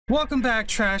Welcome back,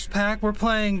 Trash Pack. We're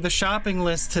playing the shopping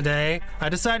list today. I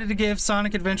decided to give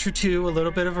Sonic Adventure 2 a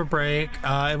little bit of a break.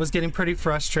 It was getting pretty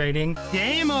frustrating.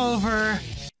 Game over.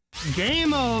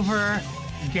 Game over.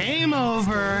 Game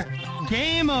over.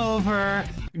 Game over.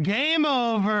 Game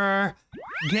over.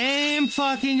 Game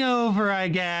fucking over, I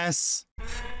guess.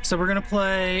 So we're gonna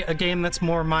play a game that's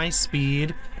more my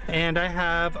speed, and I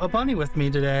have a bunny with me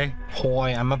today.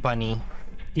 Hoi, I'm a bunny.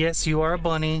 Yes, you are a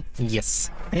bunny. Yes.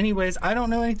 Anyways, I don't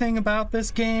know anything about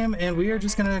this game, and we are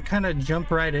just gonna kind of jump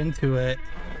right into it.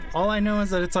 All I know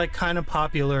is that it's like kind of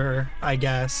popular, I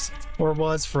guess, or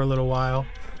was for a little while.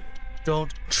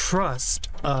 Don't trust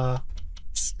a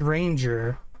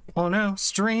stranger. Oh no,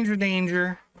 stranger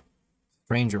danger.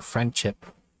 Stranger friendship.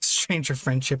 Stranger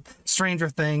friendship. Stranger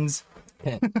things.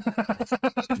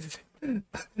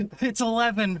 It's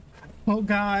 11. Oh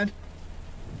god.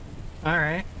 All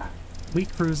right. We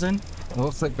cruising. It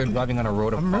looks like we're driving on a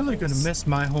road of I'm really bubbles. gonna miss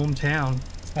my hometown.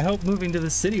 I hope moving to the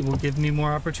city will give me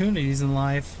more opportunities in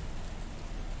life.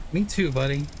 Me too,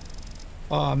 buddy.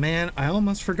 Aw, man, I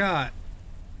almost forgot.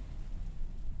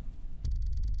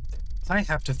 I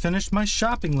have to finish my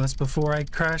shopping list before I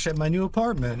crash at my new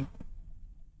apartment.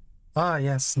 Ah,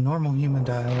 yes, normal human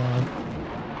dialogue.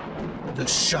 The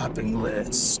shopping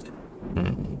list.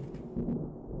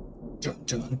 Dun,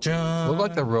 dun, dun. Looked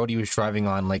like the road he was driving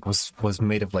on was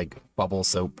made of like bubble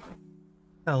soap.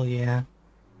 Hell yeah.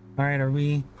 Alright, are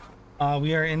we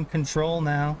are in control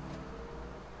now.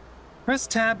 Press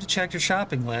tab to check your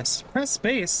shopping list. Press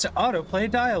space to autoplay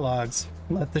dialogues.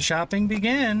 Let the shopping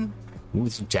begin. Ooh,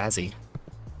 it's jazzy.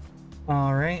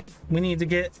 Alright, we need to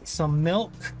get some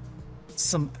milk,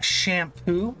 some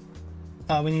shampoo.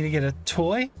 We need to get a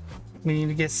toy. We need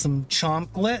to get some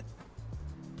chocolate.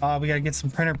 We gotta get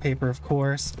some printer paper, of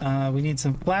course. We need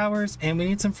some flowers, and we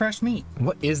need some fresh meat.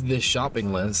 What is this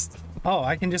shopping list? Oh,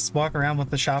 I can just walk around with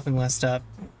the shopping list up.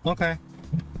 Okay.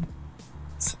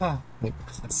 Oh. Like,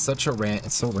 it's such a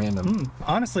it's so random.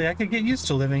 Honestly, I could get used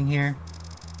to living here.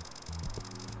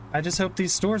 I just hope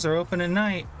these stores are open at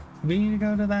night. We need to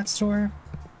go to that store?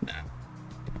 No.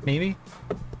 Maybe?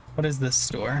 What is this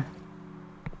store?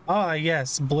 Ah,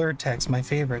 yes, Blurred Text, my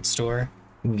favorite store.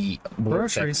 The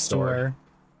Grocery store.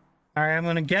 Alright, I'm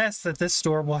gonna guess that this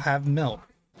store will have milk.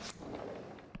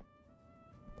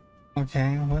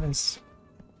 Okay, what's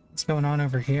going on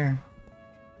over here?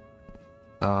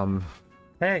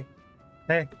 Hey,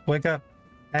 wake up.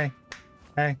 Hey.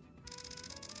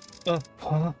 Oh,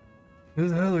 huh? Who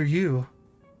the hell are you?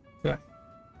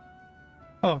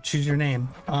 Oh, choose your name.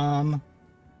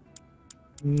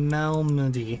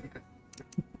 Melody.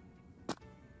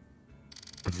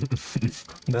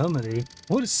 Melody?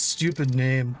 What a stupid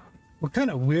name. What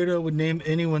kind of weirdo would name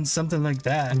anyone something like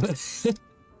that?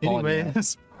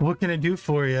 Anyways, what can I do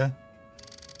for you?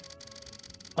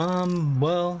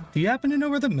 Well, do you happen to know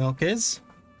where the milk is?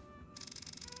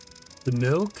 The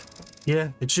milk? Yeah,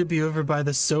 it should be over by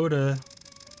the soda.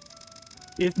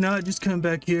 If not, just come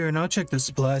back here and I'll check the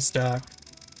supply stock.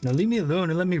 Now leave me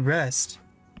alone and let me rest.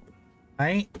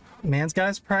 Man's got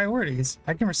his priorities.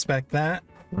 I can respect that.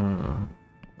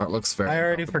 That looks very. I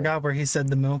already forgot where he said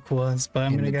the milk was, but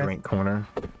I'm gonna in the get drink corner.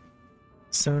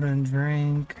 Soda and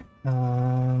drink.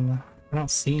 I don't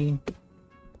see.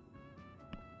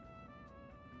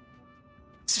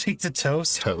 Speak to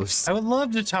Toast. Toast. I would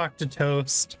love to talk to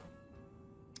Toast.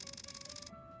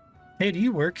 Hey, do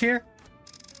you work here?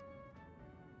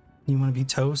 You want to be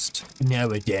Toast?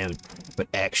 No, I don't. But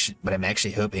I'm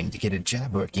actually hoping to get a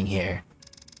job working here.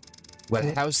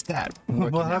 Well, how's that?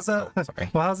 Well, how's that? Oh, sorry.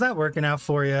 Well, how's that working out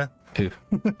for you?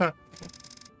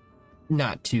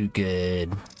 Not too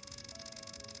good.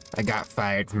 I got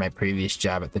fired from my previous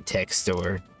job at the tech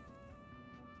store.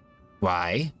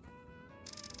 Why?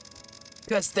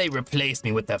 Because they replaced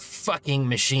me with a fucking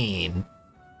machine.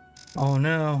 Oh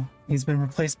no, he's been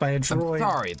replaced by a droid. I'm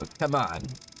sorry, but come on.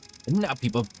 Now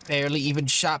people barely even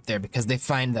shop there because they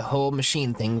find the whole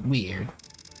machine thing weird.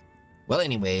 Well,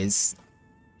 anyways,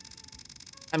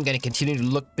 I'm gonna continue to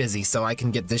look busy so I can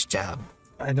get this job.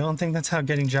 I don't think that's how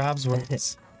getting jobs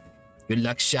works. Good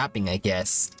luck shopping, I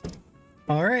guess.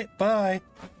 All right, bye.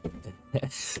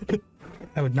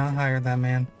 I would not hire that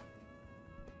man.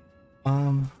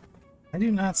 I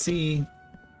do not see.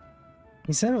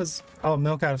 He said it was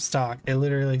milk out of stock. It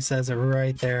literally says it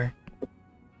right there.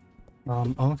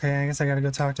 Okay, I guess I gotta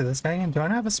go talk to this guy again. Do I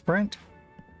have a sprint?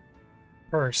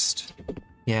 First.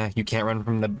 Yeah, you can't run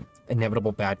from the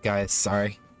inevitable bad guys,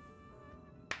 sorry.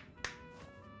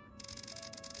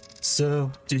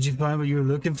 So, did you find what you were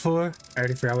looking for? I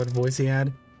already forgot what voice he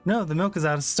had. No, the milk is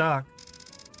out of stock.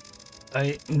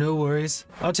 No worries.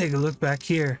 I'll take a look back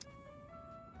here.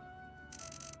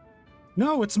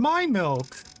 No, it's my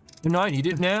milk. No, I need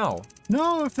it now.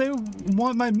 No, if they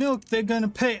want my milk, they're gonna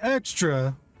pay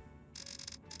extra.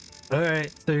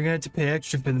 Alright, so you're gonna have to pay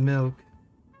extra for the milk.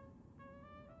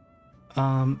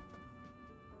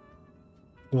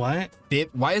 What?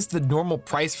 Why is the normal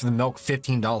price for the milk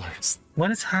 $15?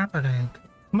 What is happening?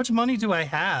 How much money do I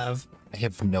have? I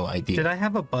have no idea. Did I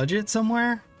have a budget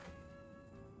somewhere?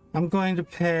 I'm going to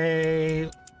pay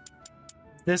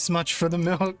this much for the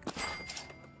milk.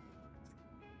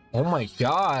 Oh my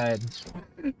god.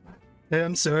 Hey,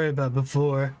 I'm sorry about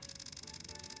before.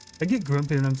 I get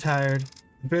grumpy when I'm tired.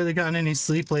 I've barely gotten any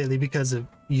sleep lately because of,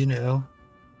 you know,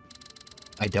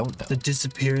 I don't know. the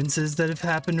disappearances that have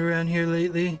happened around here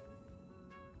lately.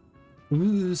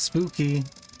 Ooh, spooky.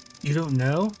 You don't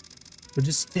know? Well,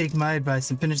 just take my advice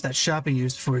and finish that shopping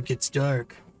yours before it gets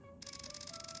dark.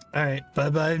 Alright,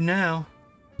 bye-bye now.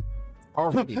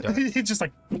 Already done. He's just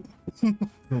like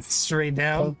straight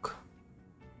down.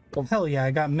 Hell yeah,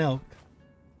 I got milk.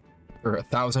 For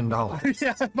 $1,000.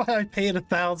 Yeah, I paid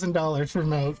 $1,000 for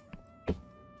milk.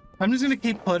 I'm just gonna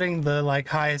keep putting the like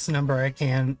highest number I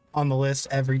can on the list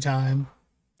every time.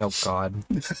 Oh god.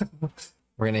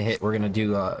 We're gonna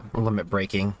do limit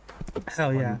breaking.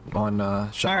 Hell yeah. On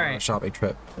Alright. shopping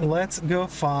trip. Let's go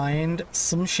find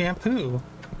some shampoo.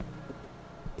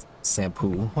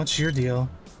 Shampoo. What's your deal?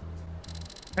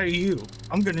 Hey you,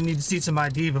 I'm gonna need to see some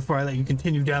ID before I let you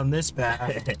continue down this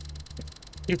path.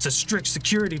 It's a strict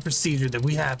security procedure that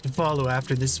we have to follow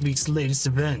after this week's latest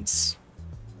events.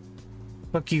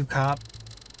 Fuck you, cop.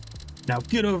 Now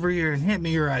get over here and hand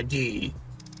me your ID.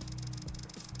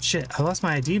 Shit, I lost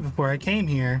my ID before I came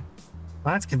here.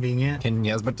 Well, that's convenient. And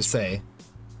yeah, I was about to say.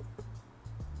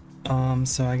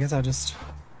 So I guess I'll just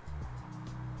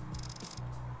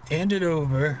hand it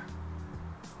over.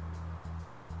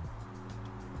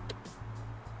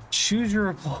 Choose your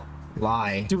reply.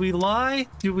 Lie. Do we lie?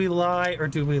 Do we lie or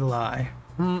do we lie?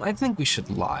 I think we should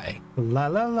lie. La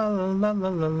la la la la la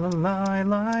la la lie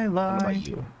lie lie. What about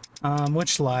you?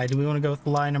 Which lie? Do we want to go with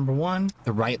lie number 1?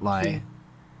 The right lie.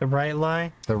 The right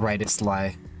lie? The rightest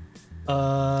lie.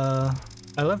 I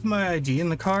left my ID in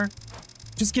the car.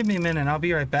 Just give me a minute, I'll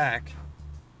be right back.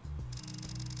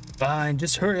 Fine,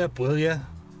 just hurry up, will ya?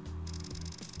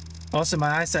 Also,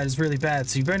 my eyesight is really bad,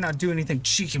 so you better not do anything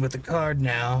cheeky with the card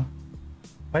now.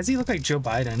 Why does he look like Joe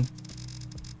Biden?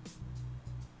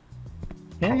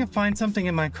 Can't I find something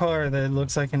in my car that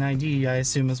looks like an ID, I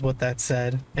assume is what that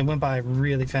said. It went by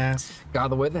really fast. God,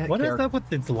 the way the What is up with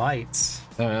the lights?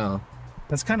 I don't know.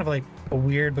 That's kind of like a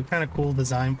weird but kind of cool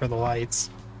design for the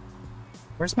lights.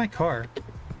 Where's my car?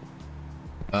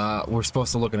 We're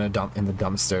supposed to look in the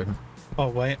dumpster. Oh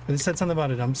wait, it said something about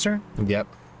a dumpster? Yep.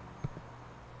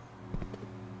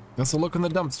 Let's look in the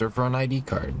dumpster for an ID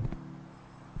card.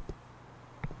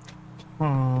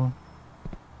 Oh.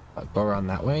 Go around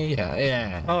that way? Yeah,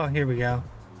 yeah. Oh, here we go.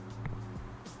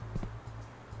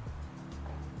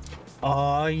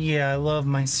 Oh yeah, I love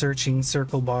my searching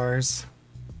circle bars.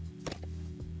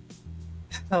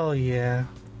 Hell yeah.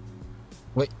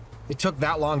 Wait, it took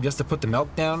that long just to put the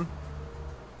milk down?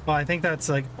 Oh, I think that's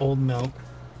like old milk.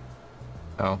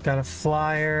 Oh. Got a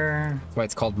flyer. That's why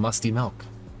it's called musty milk.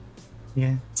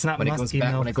 Yeah, it's not When it musty goes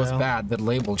bad, milk, when it goes though. bad, the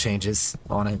label changes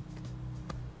on it.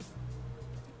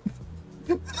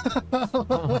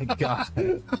 Oh my god.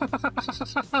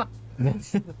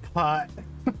 Pot.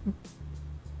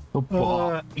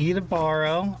 Oh, Eat a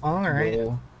borrow. Alright.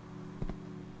 boy.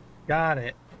 Got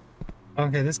it.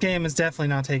 Okay, this game is definitely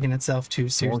not taking itself too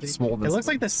seriously. small It looks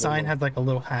like the sign had like a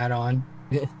little hat on.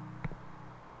 Yeah.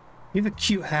 You have a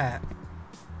cute hat.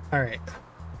 Alright.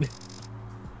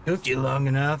 Took you long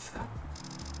enough.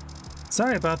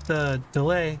 Sorry about the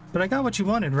delay, but I got what you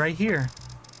wanted right here.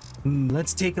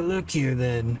 Let's take a look here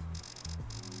then.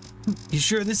 You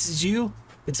sure this is you?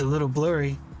 It's a little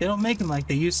blurry. They don't make them like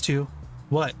they used to.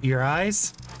 What, your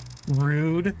eyes?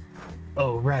 Rude.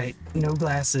 Oh, right. No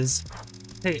glasses.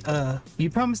 Hey,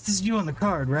 you promised this is you on the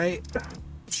card, right?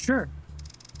 Sure.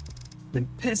 Then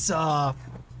piss off.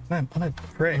 Man, what a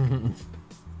prick.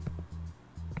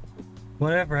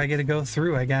 Whatever, I gotta go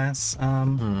through, I guess.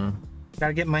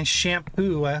 Gotta get my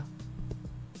shampoo.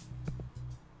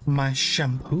 My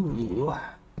shampoo.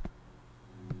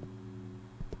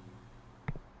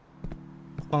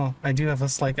 Oh, I do have a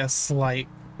slight,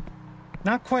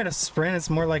 not quite a sprint, it's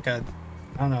more like a,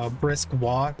 I don't know, a brisk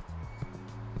walk.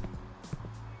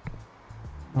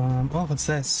 Oh, what's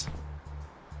this?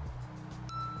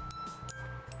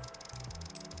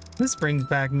 This brings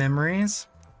back memories.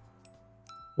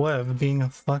 What, of being a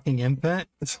fucking infant?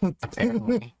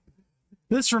 Apparently.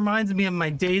 This reminds me of my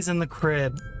days in the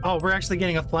crib. Oh, we're actually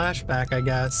getting a flashback, I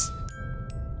guess.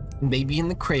 Baby in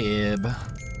the crib.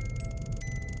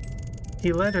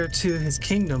 He led her to his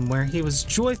kingdom where he was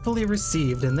joyfully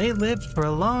received, and they lived for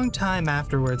a long time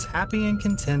afterwards, happy and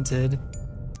contented.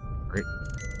 Right.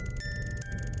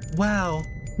 Wow,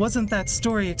 wasn't that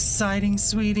story exciting,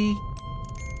 sweetie?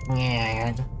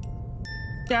 Yeah.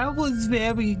 That was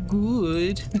very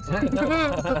good.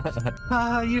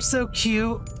 Ah, you're so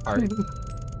cute. Heart.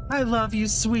 I love you,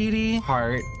 sweetie.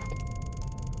 Heart.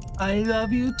 I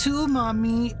love you too,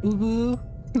 mommy. Ooh.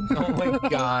 Oh my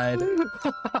god.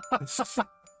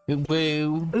 Boo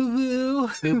boo. Ooh.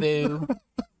 Boo boo.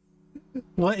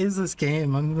 What is this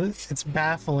game? It's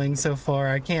baffling so far.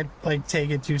 I can't like take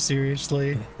it too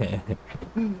seriously.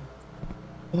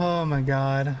 Oh my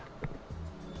god.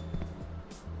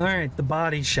 All right, the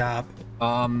body shop.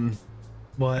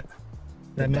 What?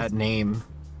 That name.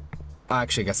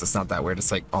 Actually, I guess it's not that weird.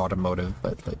 It's like automotive,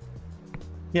 but like.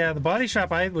 Yeah, the body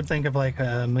shop. I would think of like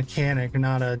a mechanic,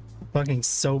 not a fucking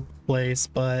soap place.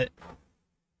 But,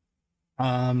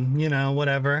 you know,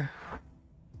 whatever.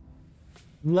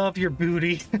 Love your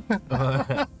booty.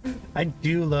 I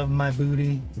do love my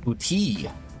booty. Booty.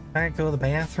 All right, go to the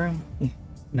bathroom.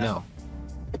 No.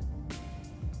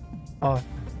 Oh,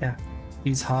 yeah.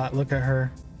 She's hot. Look at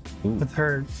her. Ooh. With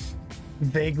her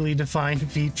vaguely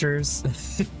defined features.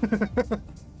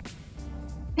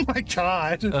 Oh my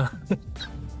god.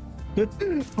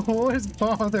 What is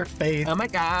wrong with her face? Oh my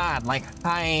god. Like,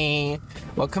 hi.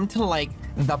 Welcome to like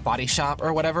the body shop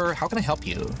or whatever. How can I help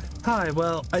you? Hi,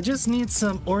 well, I just need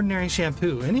some ordinary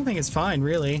shampoo. Anything is fine,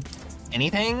 really.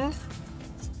 Anything?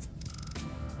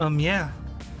 Yeah.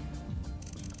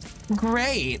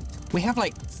 Great. We have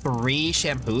like 3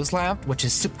 shampoos left, which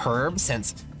is superb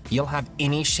since you'll have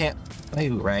any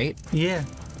shampoo, right? Yeah.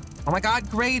 Oh my god,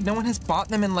 great. No one has bought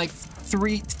them in like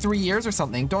three years or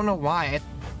something. Don't know why. I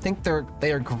think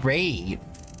they are great.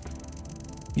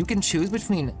 You can choose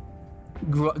between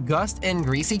Gust and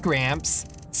Greasy Gramps,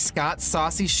 Scott's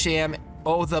Saucy Sham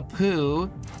Oh the Poo,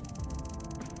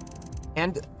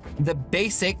 and the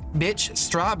basic bitch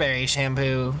strawberry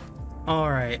shampoo. All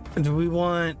right. Do we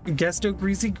want Gusto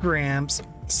Greasy Gramps,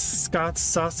 Scott's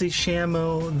Saucy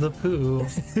Shamo the Poo,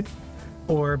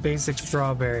 or basic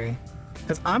strawberry?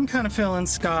 Because I'm kind of feeling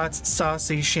Scott's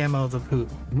Saucy Shamo the Poo.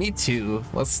 Me too.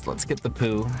 Let's get the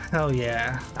poo. Hell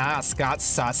yeah. Ah, Scott's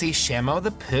Saucy Shamo the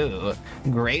Poo.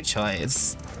 Great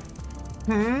choice.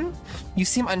 You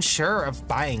seem unsure of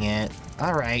buying it.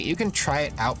 All right, you can try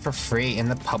it out for free in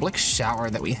the public shower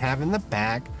that we have in the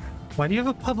back. Why do you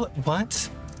have a public... What?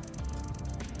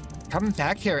 Come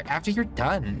back here after you're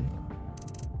done.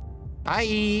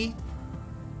 Bye.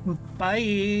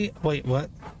 Bye. Wait, what?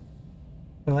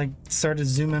 We like started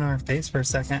zooming our face for a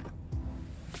second.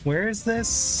 Where is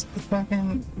this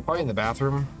fucking... Probably in the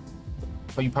bathroom.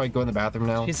 Oh, you probably go in the bathroom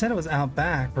now? She said it was out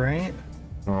back, right?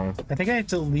 Oh. I think I have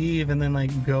to leave and then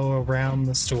like go around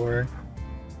the store.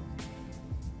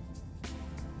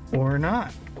 Or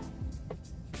not.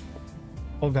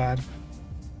 Oh god.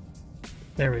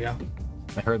 There we go.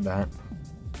 I heard that.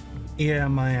 Yeah,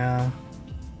 my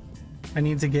I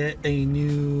need to get a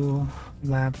new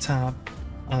laptop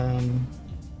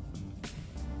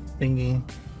thingy.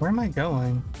 Where am I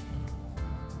going?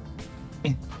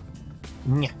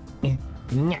 Nya. Eh.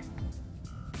 Nya.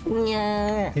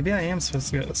 Nya. Maybe I am supposed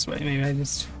to go this way. Maybe I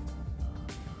just...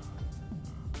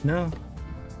 No.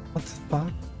 What the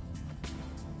fuck?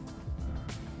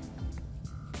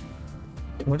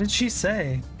 What did she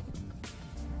say?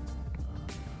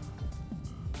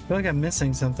 I feel like I'm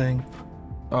missing something.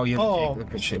 Oh, you have Oh. to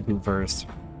take the shampoo first.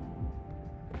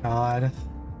 God.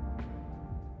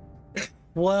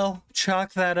 Well,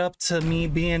 chalk that up to me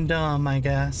being dumb, I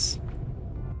guess.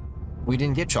 We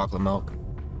didn't get chocolate milk.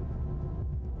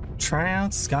 Try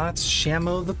out Scott's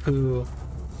Shamo the Poo.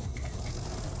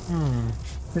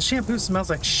 The shampoo smells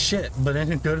like shit, but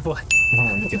in a good way.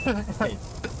 Oh my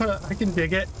god. I can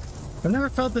dig it. I've never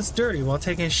felt this dirty while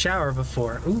taking a shower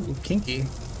before. Ooh, kinky.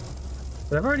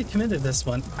 But I've already committed this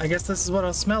one. I guess this is what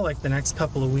I'll smell like the next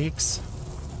couple of weeks.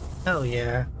 Hell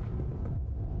yeah.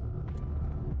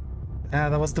 Ah,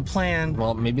 that was the plan.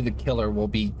 Well, maybe the killer will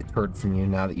be deterred from you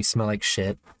now that you smell like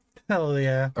shit. Hell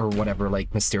yeah. Or whatever,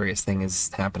 like, mysterious thing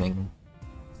is happening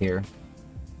here.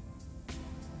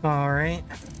 Alright.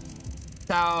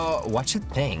 So, what you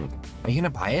think? Are you gonna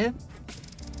buy it?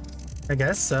 I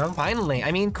guess so. Finally,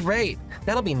 I mean, great.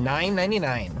 That'll be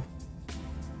 $9.99.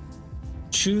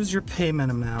 Choose your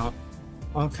payment amount.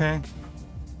 Okay.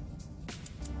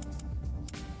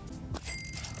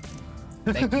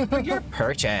 Thank you for your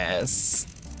purchase.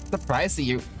 Surprised that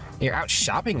you're out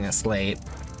shopping this late.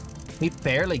 We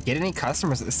barely get any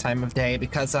customers at this time of day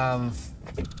because of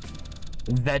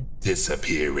The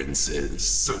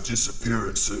Disappearances. The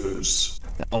disappearances.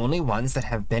 only ones that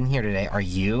have been here today are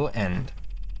you and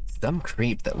some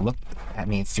creep that looked at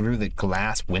me through the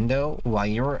glass window while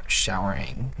you were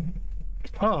showering.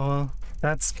 Oh, well,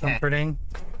 that's comforting.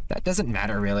 That doesn't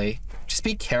matter, really. Just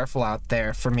be careful out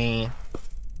there for me.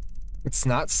 It's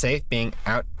not safe being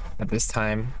out at this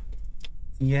time.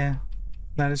 Yeah,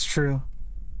 that is true.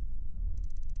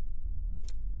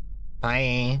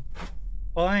 Bye.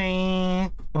 Bye.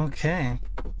 Okay,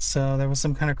 so there was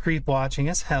some kind of creep watching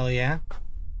us. Hell yeah.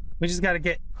 We just gotta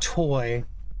get toy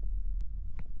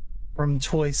from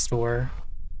toy store.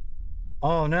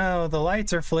 Oh no, the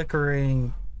lights are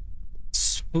flickering.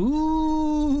 Spooky.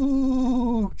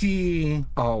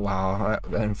 Oh wow,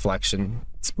 that inflection.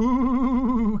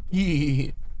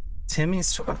 Spooky.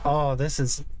 Timmy's oh, this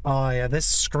is, oh yeah, this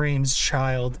screams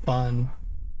child fun.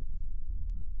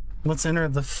 Let's enter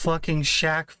the fucking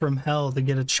shack from hell to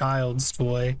get a child's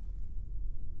toy.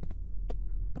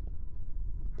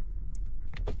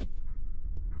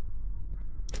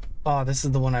 Oh, this is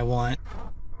the one I want.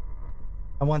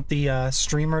 I want the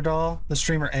streamer doll, the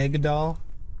streamer egg doll.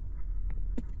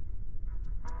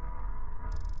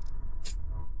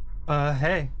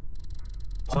 Hey.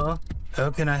 Huh? How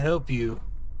can I help you?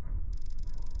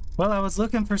 Well, I was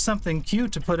looking for something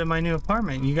cute to put in my new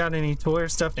apartment. You got any toy or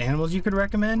stuffed animals you could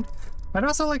recommend? I'd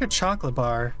also like a chocolate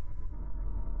bar.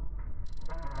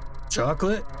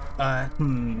 Chocolate? Let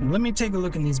me take a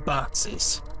look in these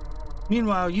boxes.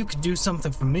 Meanwhile, you could do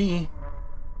something for me.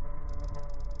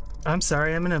 I'm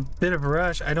sorry, I'm in a bit of a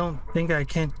rush. I don't think I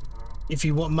can. If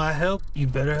you want my help, you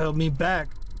better help me back.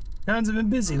 Times have been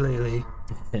busy lately.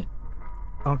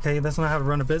 Okay, that's not how to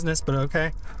run a business, but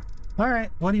okay. Alright,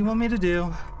 what do you want me to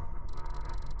do?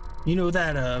 You know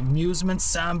that amusement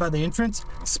sign by the entrance?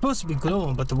 It's supposed to be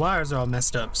glowing, but the wires are all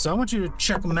messed up, so I want you to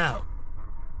check them out.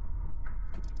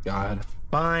 God.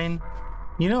 Fine.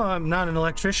 You know I'm not an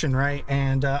electrician, right?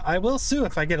 And I will sue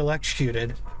if I get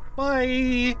electrocuted.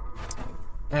 Bye!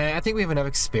 I think we have enough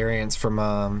experience from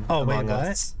Oh, wait, Among what?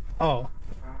 Us. Oh.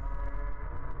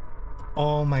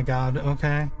 Oh my god,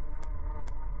 okay.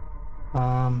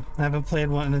 I haven't played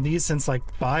one of these since like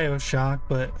BioShock,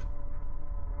 but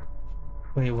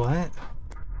wait, what?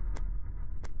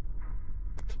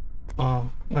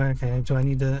 Oh, okay. Do I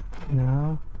need to?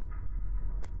 No.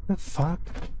 The fuck?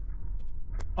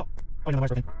 Oh, no, my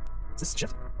broken. Is this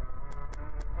shit?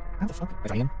 How the fuck? Am I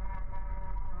trying?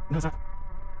 No, it's not.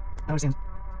 I understand.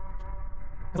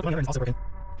 I thought it's also broken.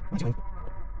 What am I doing?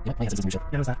 Yeah, I guess it's some shit.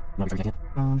 Yeah, no, it's not. You want me to try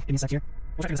again? Give me a sec here.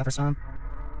 We'll try to do this out first. I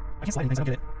can't slide anything, so I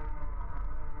don't get it.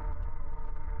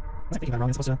 Was I thinking about wrong?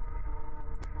 It's supposed to.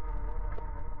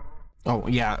 Oh,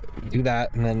 yeah, do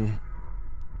that, and then...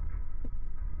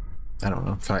 I don't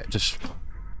know, try it, just...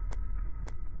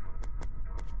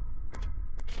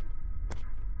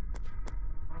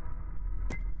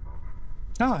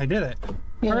 Oh, I did it.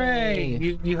 Yay.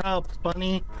 Hooray! You helped,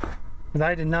 Bunny. Because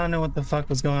I did not know what the fuck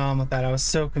was going on with that. I was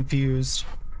so confused.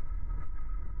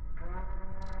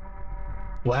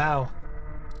 Wow.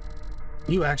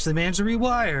 You actually managed to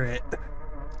rewire it.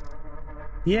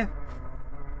 Yeah.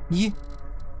 Yeah.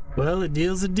 Well, a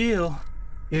deal's a deal.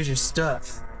 Here's your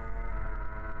stuff.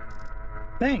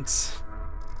 Thanks.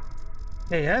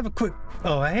 Hey, I have a quick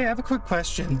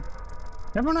question.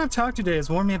 Everyone I've talked to today has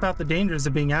warned me about the dangers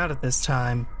of being out at this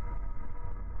time.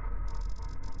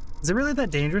 Is it really that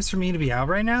dangerous for me to be out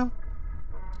right now?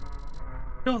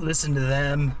 Don't listen to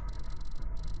them.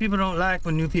 People don't like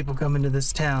when new people come into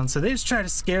this town, so they just try to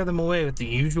scare them away with the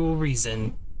usual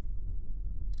reason.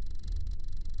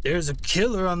 There's a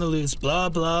killer on the loose, blah,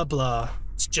 blah, blah.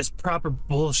 It's just proper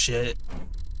bullshit.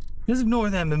 Just ignore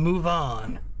them and move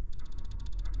on.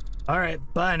 Alright,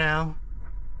 bye now.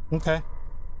 Okay.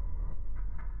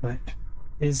 But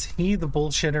is he the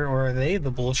bullshitter or are they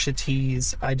the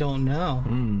bullshittees? I don't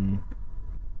know.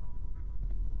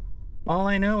 All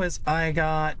I know is I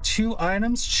got 2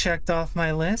 items checked off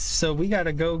my list, so we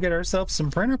gotta go get ourselves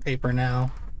some printer paper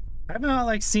now. I haven't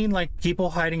like seen like people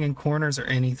hiding in corners or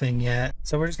anything yet,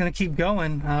 so we're just gonna keep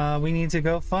going. We need to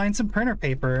go find some printer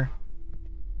paper.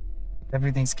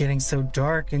 Everything's getting so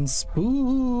dark and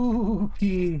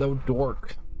spooky. So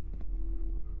dork.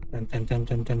 Dun, dun, dun,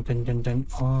 dun, dun, dun, dun, dun.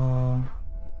 Oh.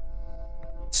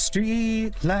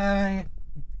 Street light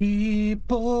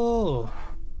people.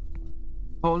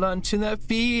 Hold on to that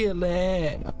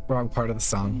feeling. Wrong part of the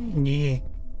song. Yeah.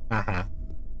 Uh-huh.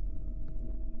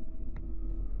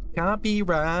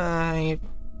 Copyright.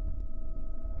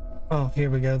 Oh, here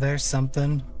we go. There's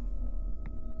something.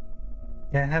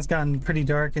 Yeah, it has gotten pretty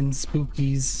dark and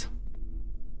spookies.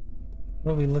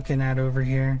 What are we looking at over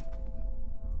here?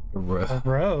 A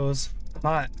rose.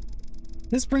 Hot.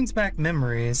 This brings back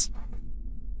memories.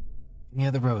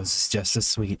 Yeah, the rose is just as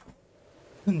sweet.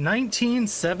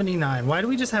 1979. Why do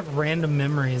we just have random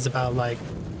memories about like...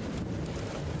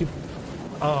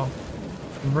 Oh.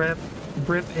 Rip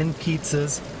in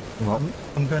pizzas. Well,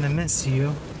 I'm gonna miss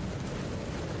you.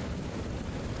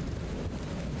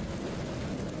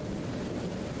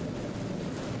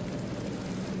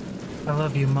 I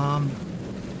love you, Mom.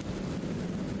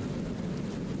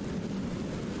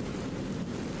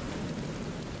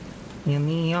 In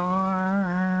the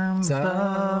arms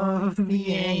of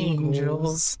the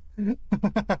angels.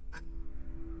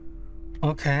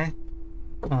 Okay.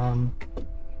 Can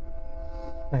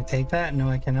I take that? No,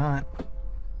 I cannot.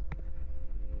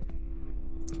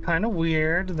 Kind of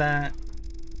weird that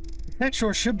the pet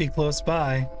store should be close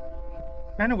by.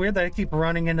 Kind of weird that I keep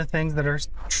running into things that are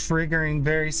triggering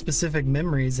very specific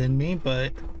memories in me,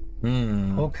 but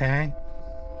okay.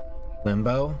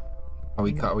 Limbo?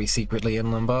 Are we secretly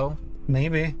in limbo?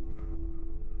 Maybe.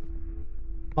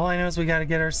 All I know is we gotta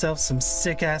get ourselves some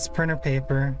sick-ass printer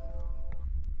paper.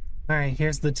 Alright,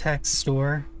 here's the tech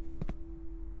store.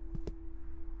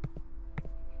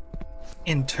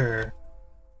 Enter.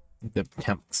 The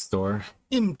temp store.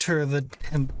 Enter the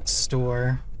temp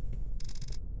store.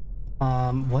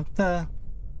 What the?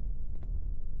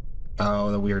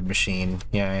 Oh, the weird machine.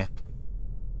 Yeah.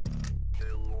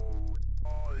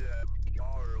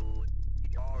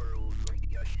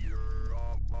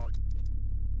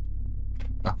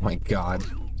 Oh my god.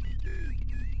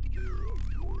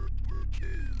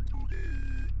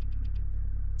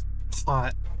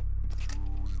 Hot.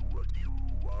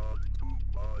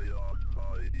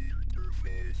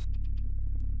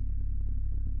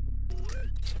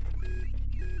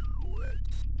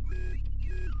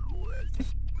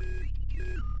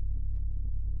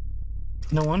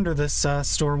 No wonder this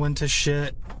store went to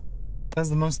shit. That's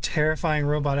the most terrifying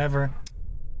robot ever.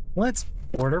 Let's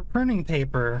order printing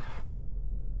paper.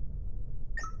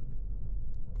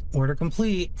 Order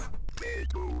complete.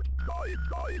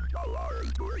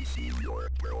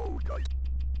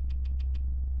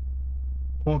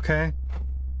 Okay.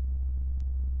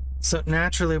 So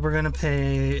naturally we're gonna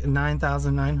pay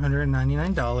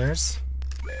 $9,999.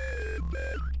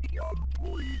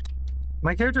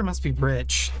 My character must be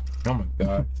rich. Oh my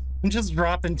god. I'm just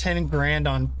dropping 10 grand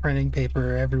on printing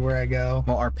paper everywhere I go.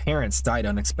 Well, our parents died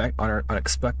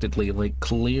unexpectedly. Like,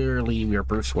 clearly we're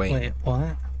Bruce Wayne. Wait,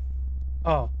 what?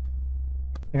 Oh.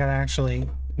 I gotta actually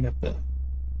pick up the...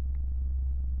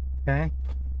 Okay.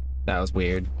 That was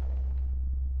weird.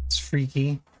 It's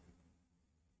freaky.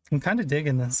 I'm kind of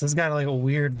digging this. It's got like a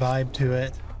weird vibe to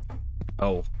it.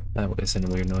 Oh, that was a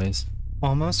weird noise.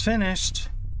 Almost finished.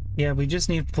 Yeah, we just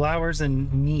need flowers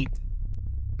and meat.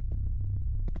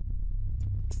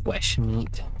 Flesh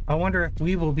meat. I wonder if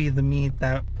we will be the meat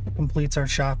that completes our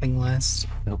shopping list.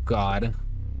 Oh god.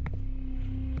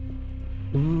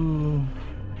 Ooh.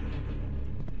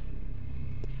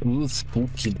 Ooh,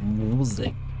 spooky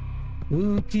music.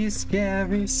 Spooky,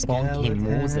 scary Spooky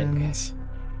music. skeletons.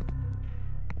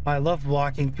 I love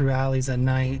walking through alleys at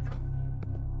night.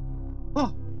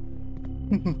 Oh.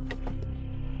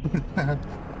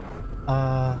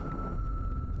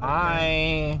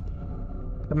 Hi.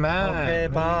 Come on. Okay,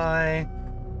 bye.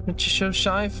 What you so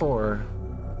shy for?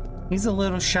 He's a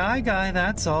little shy guy,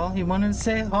 that's all. He wanted to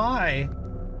say hi.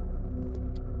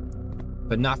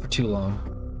 But not for too long.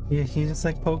 Yeah, he just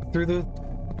like poked through the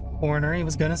corner. He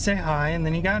was gonna say hi, and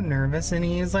then he got nervous, and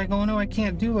he was like, oh no, I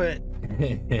can't do it.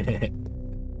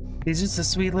 He's just a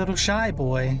sweet little shy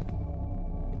boy.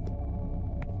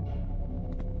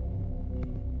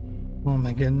 Oh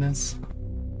my goodness.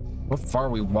 How far are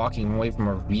we walking away from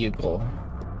our vehicle?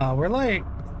 We're like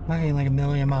a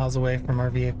million miles away from our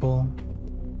vehicle.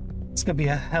 It's gonna be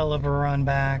a hell of a run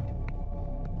back.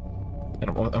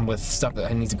 And with stuff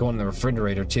that needs to go in the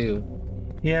refrigerator too.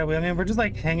 Yeah, I mean, we're just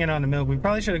like hanging on to milk. We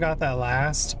probably should have got that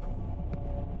last.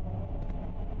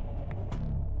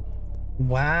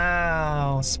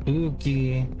 Wow,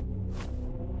 spooky.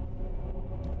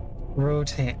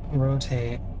 Rotate.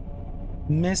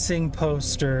 Missing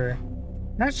poster.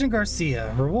 Ashton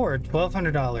Garcia, reward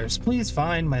 $1,200. Please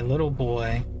find my little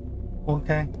boy.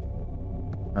 Okay.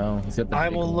 Oh, he's got the I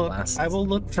big will look. glasses. I will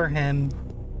look for him,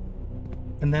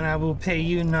 and then I will pay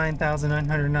you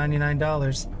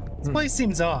 $9,999. This place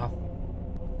seems off.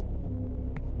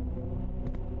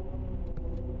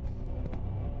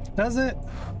 Does it?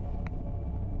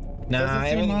 Nah, Does it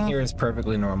seem everything off? here is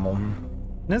perfectly normal.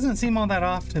 Doesn't seem all that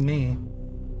off to me.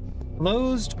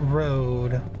 Closed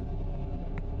road.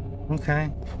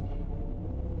 Okay.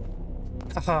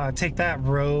 Haha, take that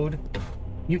road.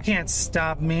 You can't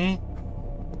stop me.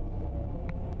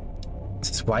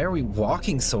 Why are we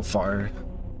walking so far?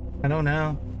 I don't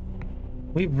know.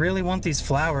 We really want these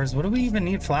flowers. What do we even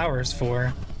need flowers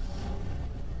for?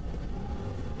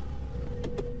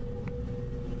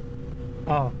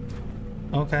 Oh,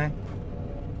 okay.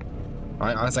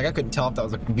 I was like, I couldn't tell if that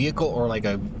was a vehicle or like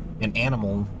an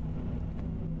animal.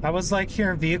 I was like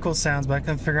hearing vehicle sounds, but I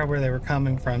couldn't figure out where they were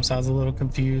coming from, so I was a little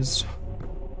confused.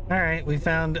 All right, we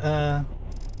found, the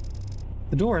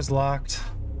door is locked.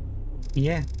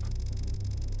 Yeah.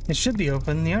 It should be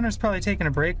open. The owner's probably taking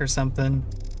a break or something.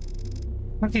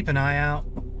 I'll keep an eye out.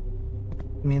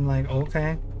 I mean, like,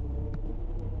 okay.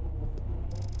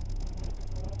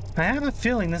 I have a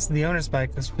feeling this is the owner's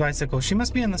bicycle. She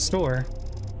must be in the store.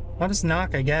 I'll just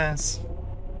knock, I guess.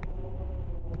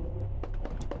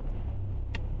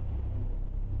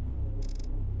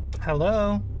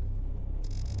 Hello?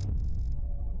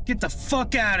 Get the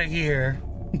fuck out of here!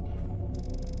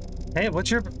 Hey,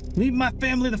 what's your... Leave my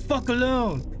family the fuck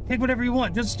alone! Take whatever you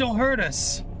want, just don't hurt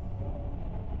us!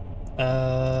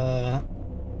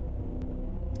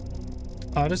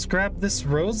 I'll just grab this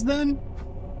rose then?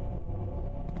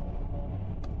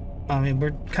 I mean,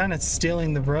 we're kind of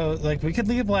stealing the rose. Like, we could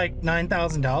leave like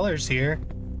 $9,000 here.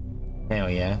 Hell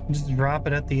yeah. Just drop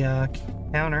it at the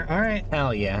counter. All right.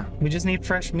 Hell yeah. We just need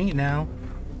fresh meat now.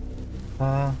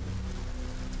 Come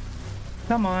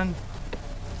on.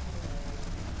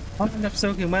 I'll end up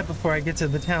soaking wet before I get to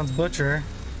the town's butcher.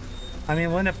 I mean,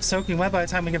 we'll end up soaking wet by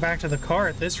the time we get back to the car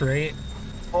at this rate.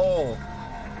 Oh.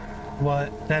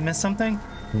 What? Did I miss something?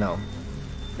 No.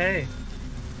 Hey.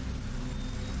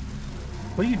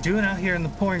 What are you doing out here in the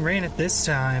pouring rain at this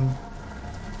time?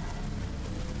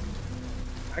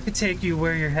 I could take you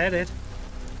where you're headed.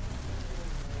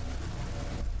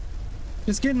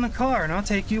 Just get in the car and I'll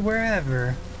take you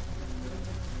wherever.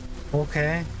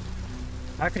 Okay.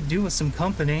 I could do with some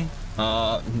company.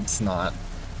 It's not.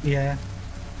 Yeah.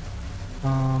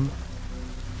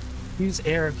 Use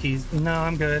arrow keys. No,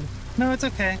 I'm good. No, it's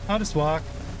okay. I'll just walk.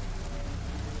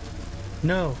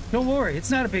 No, don't worry.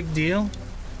 It's not a big deal.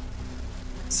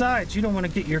 Besides, you don't want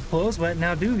to get your clothes wet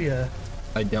now, do you?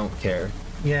 I don't care.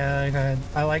 Yeah,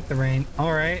 I like the rain.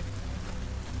 All right.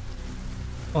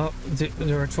 Well,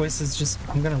 there are choices. Just,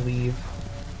 I'm gonna leave.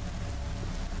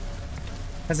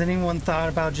 Has anyone thought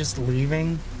about just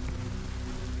leaving?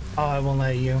 Oh, I won't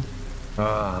let you.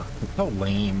 So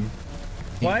lame.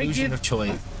 The illusion of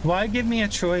choice. Why give me a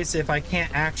choice if I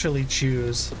can't actually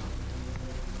choose?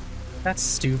 That's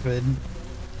stupid.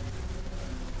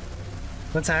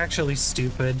 That's actually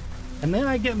stupid. And then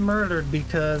I get murdered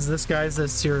because this guy's a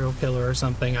serial killer or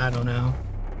something. I don't know.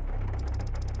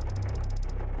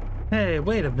 Hey,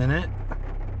 wait a minute.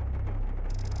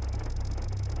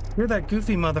 You're that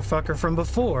goofy motherfucker from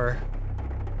before.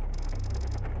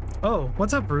 Oh,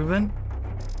 what's up, Ruben?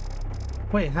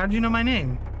 Wait, how'd you know my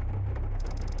name?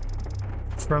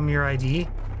 From your ID?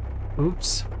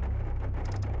 Oops.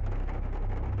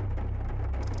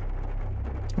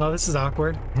 Oh, this is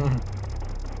awkward.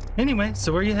 Anyway,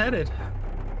 so where are you headed?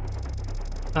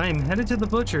 I'm headed to the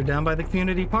butcher down by the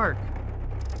community park.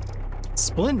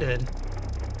 Splendid.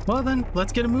 Well then,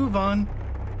 let's get a move on.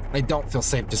 I don't feel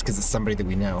safe just because it's somebody that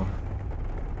we know.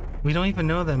 We don't even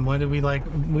know them. What did we like?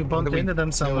 We bumped into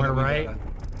them somewhere, right?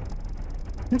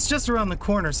 It's just around the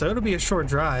corner, so it'll be a short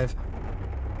drive.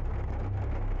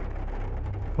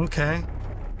 Okay.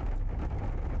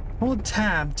 Hold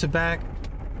tab to back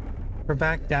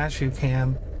dash view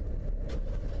cam.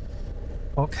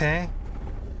 Okay.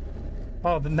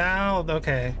 Oh, now,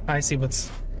 okay. I see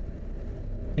what's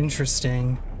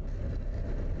interesting.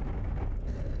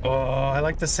 Oh, I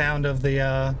like the sound of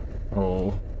the,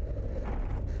 Oh.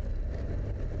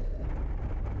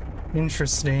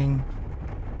 Interesting.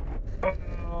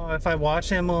 Oh, if I watch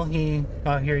him, will he...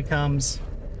 Oh, here he comes.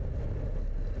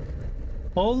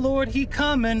 Oh, Lord, he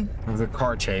coming. There's a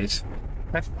car chase.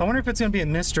 I wonder if it's going to be a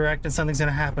misdirect and something's going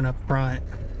to happen up front.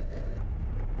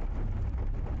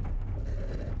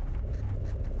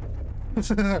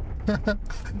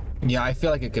 Yeah, I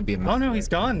feel like it could be a misdirect. Oh, no, he's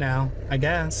gone now, I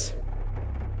guess.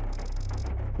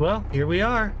 Well, here we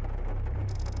are.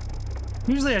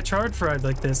 Usually I charge for rides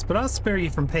like this, but I'll spare you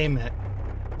from payment.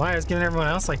 Why, I was giving everyone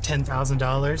else like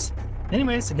 $10,000.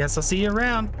 Anyways, I guess I'll see you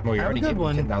around. Well, you Have a already good gave me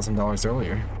one. $10,000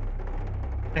 earlier.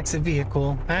 Exit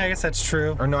vehicle. I guess that's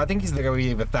true. Or no, I think he's the guy we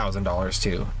gave $1,000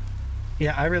 to.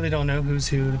 Yeah, I really don't know who's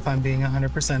who, if I'm being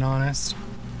 100% honest.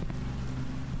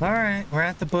 Alright, we're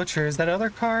at the butcher. Is that other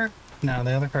car? No,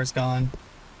 the other car's gone.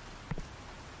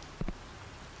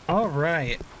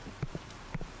 Alright.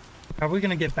 How are we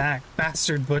gonna get back?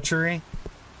 Bastard Butchery?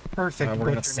 Perfect We're butcher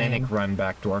gonna Sonic name. run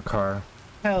back to our car.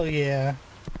 Hell yeah.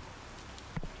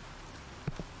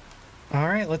 All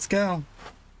right, let's go.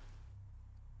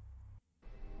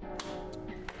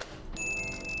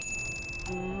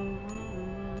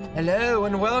 Hello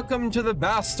and welcome to the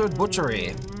Bastard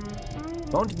Butchery.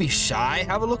 Don't be shy,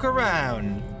 have a look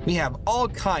around. We have all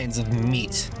kinds of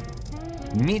meat.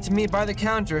 Meet me by the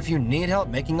counter if you need help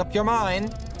making up your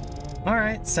mind. All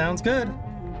right, sounds good.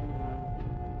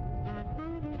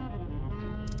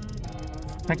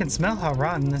 I can smell how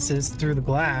rotten this is through the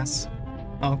glass.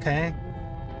 Okay.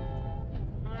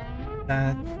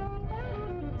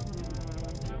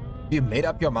 You made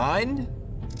up your mind?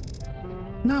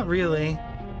 Not really.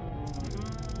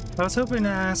 I was hoping to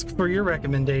ask for your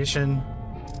recommendation.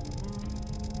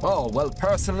 Oh, well,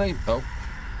 personally...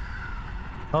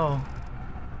 Oh.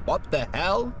 What the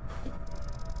hell?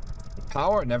 The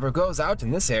power never goes out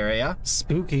in this area.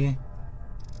 Spooky.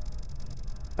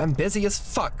 I'm busy as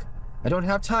fuck. I don't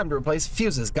have time to replace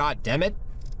fuses, goddammit.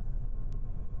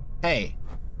 Hey.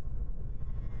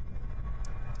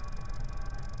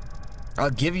 I'll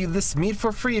give you this meat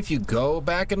for free if you go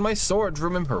back in my storage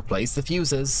room and replace the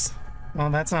fuses. Oh,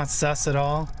 that's not sus at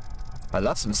all. I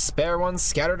left some spare ones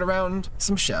scattered around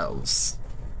some shelves.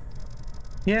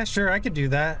 Yeah, sure, I could do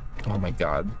that. Oh my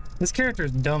god. This character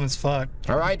is dumb as fuck.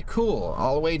 Alright, cool.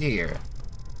 I'll wait here.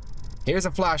 Here's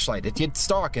a flashlight. If you'd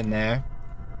stalk in there.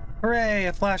 Hooray,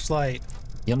 a flashlight.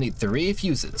 You'll need 3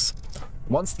 fuses.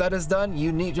 Once that is done,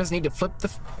 you just need to flip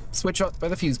the switch up by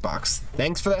the fuse box.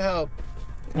 Thanks for the help.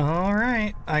 All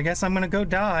right, I guess I'm gonna go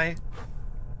die.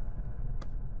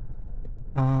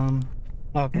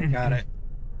 Okay, got it.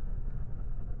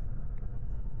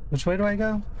 Which way do I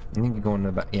go? I think you're going to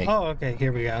the back. Yeah. Oh, okay,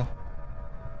 here we go.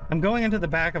 I'm going into the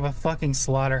back of a fucking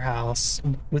slaughterhouse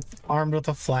armed with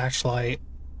a flashlight.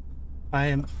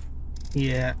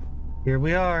 Yeah, here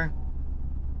we are.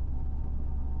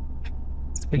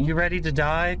 Are you ready to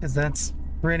die? Because that's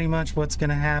pretty much what's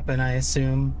gonna happen, I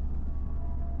assume.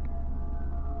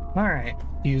 All right,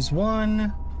 fuse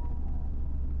 1.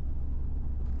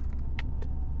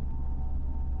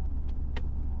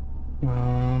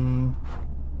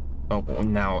 Oh,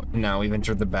 now we've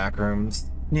entered the back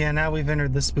rooms. Yeah, now we've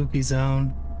entered the spooky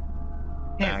zone.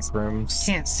 Back rooms.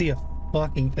 Can't see a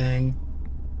fucking thing.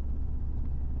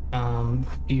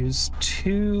 Fuse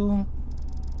 2.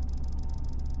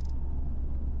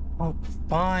 Oh,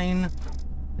 fine.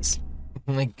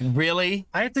 Like, really?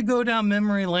 I have to go down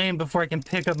memory lane before I can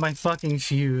pick up my fucking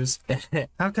fuse.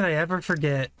 How could I ever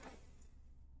forget?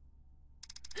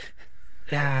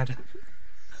 Dad.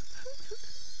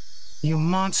 You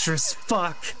monstrous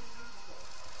fuck.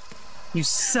 You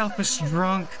selfish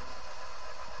drunk.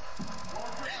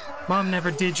 Mom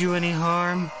never did you any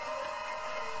harm.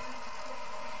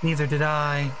 Neither did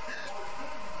I.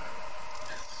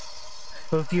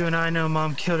 Both you and I know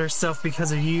Mom killed herself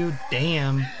because of you.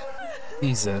 Damn.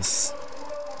 Jesus.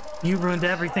 You ruined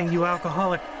everything, you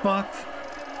alcoholic fuck.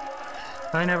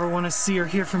 I never want to see or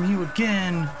hear from you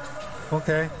again.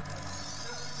 Okay.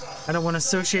 I don't want to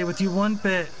associate with you one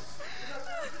bit.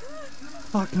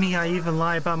 Fuck me, I even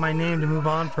lie about my name to move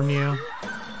on from you.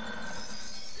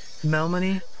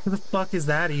 Melody? Who the fuck is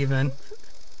that even?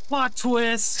 Plot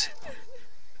twist!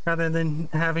 Rather than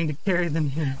having to carry the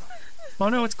name. Oh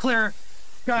no, it's Claire.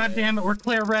 God damn it, we're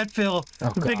Claire Redfield.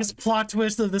 The biggest plot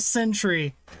twist of the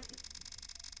century.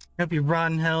 Hope you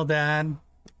rot in hell, Dad.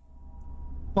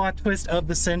 Plot twist of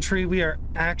the century, we are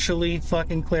actually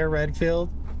fucking Claire Redfield.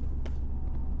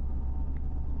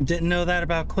 Didn't know that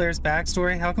about Claire's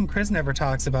backstory? How come Chris never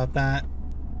talks about that?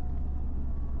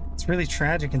 It's really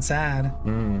tragic and sad.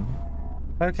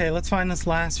 Okay, let's find this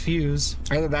last fuse.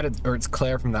 Either that or it's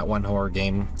Claire from that one horror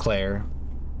game, Claire.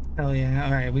 Hell yeah.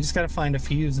 Alright, we just gotta find a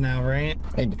fuse now, right?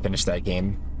 I need to finish that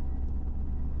game.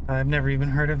 I've never even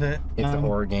heard of it. It's a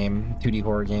horror game, 2D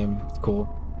horror game. It's cool.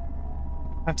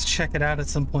 I'll have to check it out at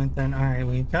some point then. Alright,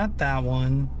 we've got that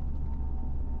one.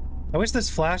 I wish this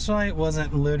flashlight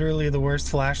wasn't literally the worst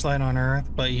flashlight on Earth,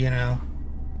 but you know.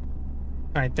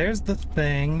 Alright, there's the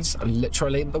things.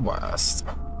 Literally the worst.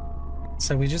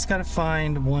 So we just gotta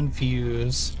find one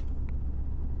fuse.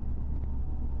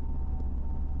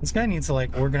 This guy needs to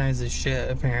like organize his shit,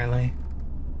 apparently.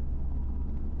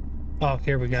 Oh,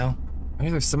 here we go. Why are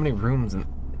there so many rooms in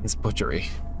this butchery?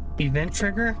 Event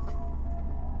trigger?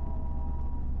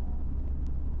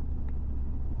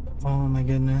 Oh my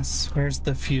goodness. Where's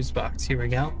the fuse box? Here we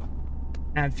go.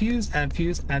 Add fuse, add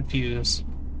fuse, add fuse.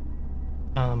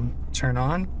 Turn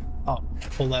on. Oh,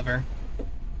 pull lever.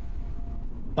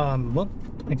 Whoop.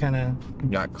 I kind of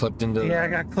got clipped into I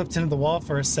got clipped into the wall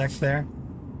for a sec there.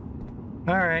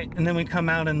 Alright, and then we come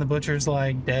out and the butcher's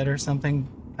like dead or something.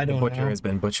 I don't know. The butcher has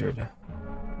been butchered.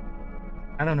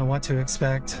 I don't know what to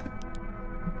expect.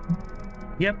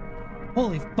 Yep.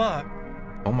 Holy fuck.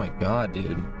 Oh my god,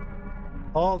 dude.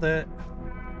 Called it.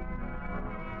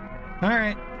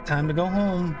 Alright, time to go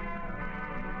home.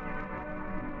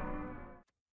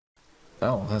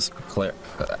 Oh, that's clear.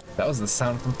 That was the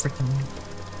sound from freaking...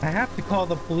 I have to call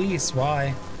the police.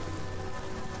 Why?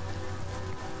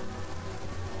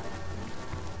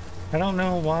 I don't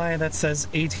know why that says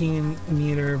 18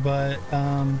 meter, but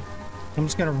I'm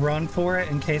just gonna run for it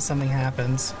in case something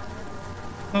happens.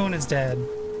 Phone is dead.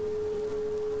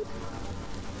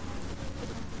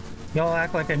 Y'all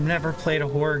act like I've never played a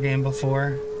horror game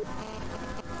before.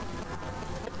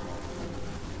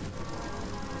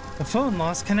 The phone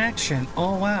lost connection.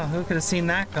 Oh wow, who could have seen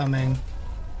that coming?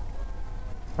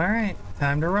 Alright,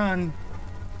 time to run.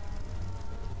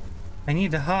 I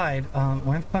need to hide.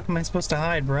 Where the fuck am I supposed to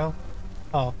hide, bro?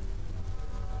 Oh.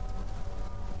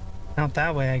 Out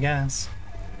that way, I guess.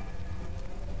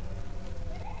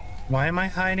 Why am I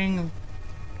hiding?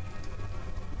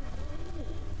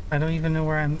 I don't even know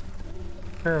where I'm...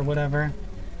 Sure, whatever.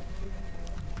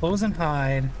 Close and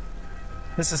hide.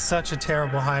 This is such a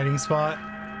terrible hiding spot.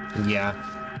 Yeah.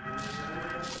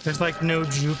 There's like no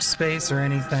juke space or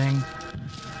anything.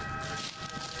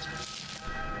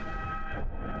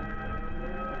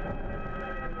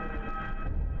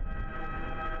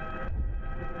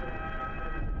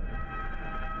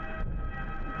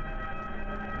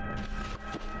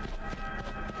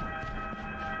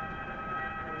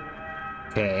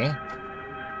 Okay.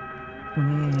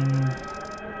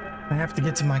 I have to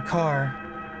get to my car.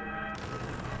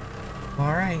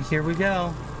 Alright, here we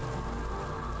go.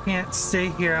 Can't stay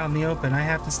here out in the open. I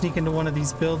have to sneak into one of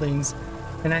these buildings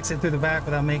and exit through the back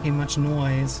without making much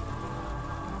noise.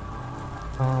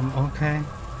 Okay.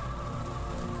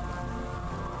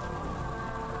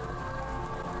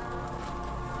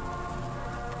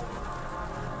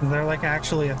 Is there like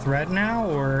actually a threat now,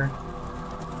 or...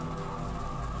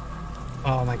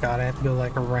 Oh my god, I have to go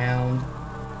like around.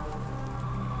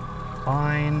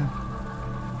 Fine.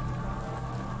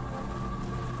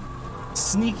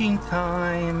 Sneaking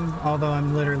time, although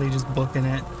I'm literally just booking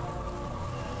it.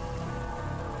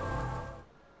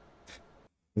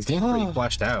 He's getting pretty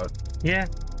flushed out. Yeah.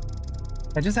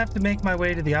 I just have to make my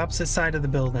way to the opposite side of the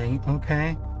building,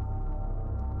 okay?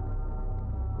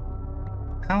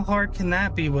 How hard can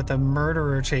that be with a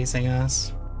murderer chasing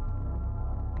us?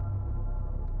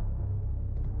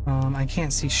 I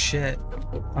can't see shit.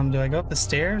 Do I go up the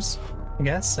stairs? I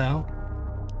guess so.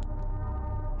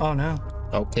 Oh no.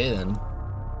 Okay then.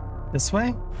 This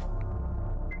way?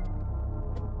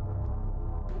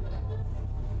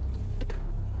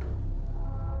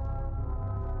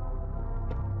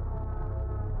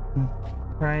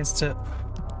 Tries to...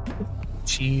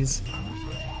 Jeez.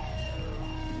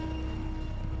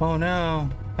 Oh no.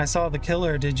 I saw the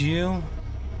killer, did you?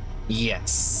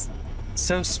 Yes.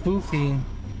 So spooky.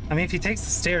 I mean, if he takes the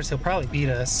stairs, he'll probably beat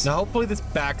us. Now, hopefully the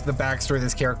backstory of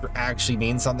this character actually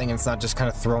means something and it's not just kind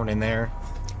of thrown in there.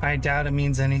 I doubt it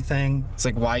means anything. It's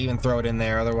like, why even throw it in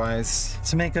there otherwise?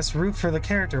 To make us root for the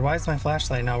character. Why is my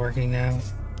flashlight not working now?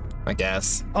 I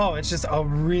guess. Oh, it's just a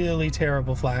really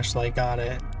terrible flashlight. Got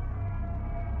it.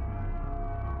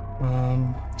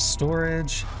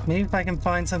 Storage. Maybe if I can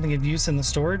find something of use in the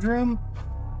storage room?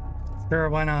 Sure,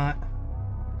 why not?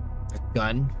 A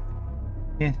gun?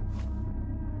 Yeah.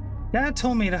 Dad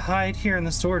told me to hide here in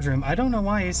the storage room. I don't know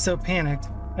why he's so panicked.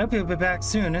 I hope he'll be back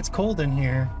soon. It's cold in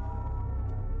here.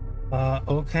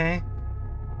 Okay.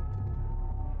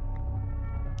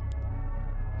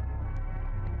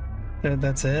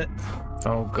 That's it.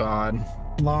 Oh god.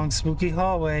 Long spooky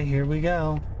hallway. Here we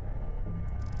go.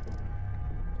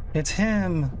 It's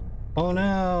him. Oh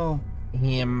no.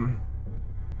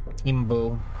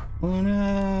 Himbo. Oh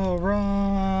no.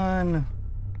 Run.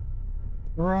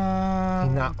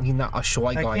 Run. He's not a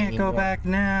shy guy I can't anymore. go back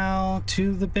now.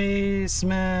 To the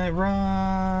basement.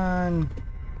 Run.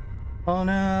 Oh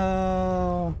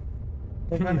no.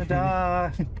 We're gonna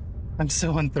die. I'm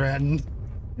so unthreatened.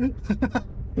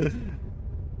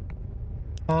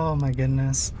 Oh my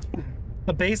goodness.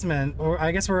 A basement, or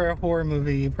I guess we're a horror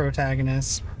movie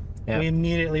protagonist. Yep. We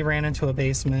immediately ran into a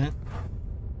basement.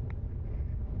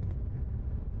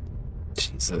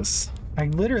 Jesus. I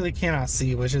literally cannot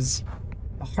see, which is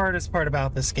the hardest part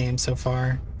about this game so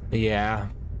far. Yeah.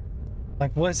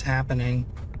 Like, what's happening?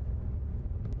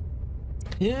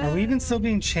 Yeah. Are we even still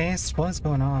being chased? What's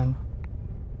going on?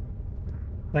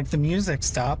 Like, the music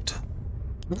stopped.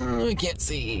 I can't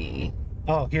see.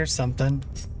 Oh, here's something.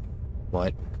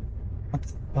 What?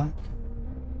 What?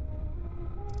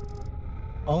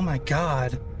 Oh my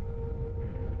god.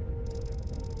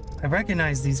 I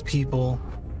recognize these people.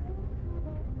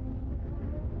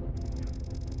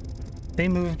 They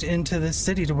moved into this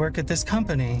city to work at this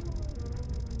company.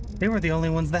 They were the only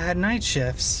ones that had night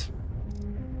shifts.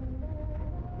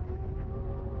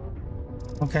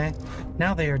 Okay,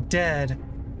 now they are dead.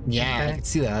 Yeah, Okay. I can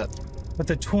see that. With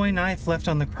the toy knife left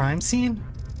on the crime scene?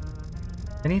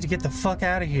 I need to get the fuck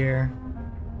out of here.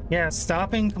 Yeah,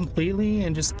 stopping completely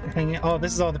and just hanging. Oh,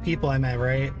 this is all the people I met,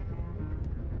 right?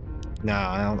 No,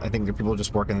 I think the people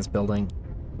just work in this building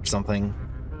or something.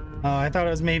 Oh, I thought it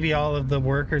was maybe all of the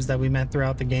workers that we met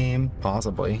throughout the game.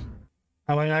 Possibly.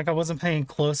 I mean, like, I wasn't paying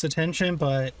close attention,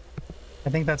 but I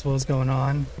think that's what was going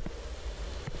on.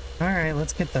 Alright,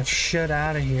 let's get the shit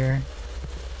out of here.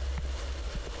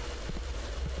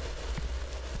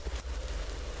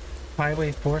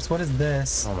 Highway Force, what is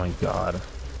this? Oh my god.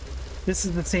 This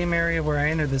is the same area where I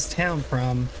entered this town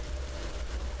from.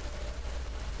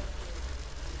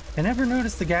 I never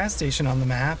noticed the gas station on the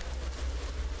map.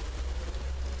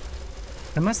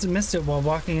 I must have missed it while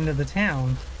walking into the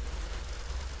town.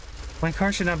 My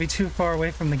car should not be too far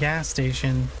away from the gas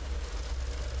station.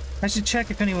 I should check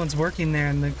if anyone's working there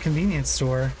in the convenience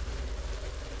store.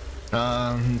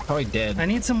 Probably dead. I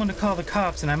need someone to call the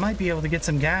cops, and I might be able to get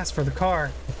some gas for the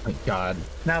car. Oh my god.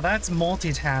 Now that's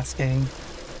multitasking.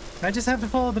 I just have to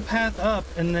follow the path up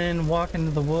and then walk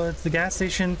into the woods. The gas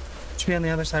station should be on the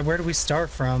other side. Where do we start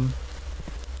from?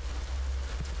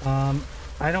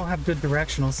 I don't have good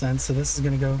directional sense, so this is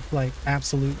gonna go like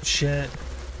absolute shit.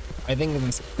 I think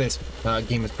this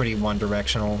game is pretty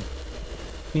one-directional.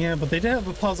 Yeah, but they did have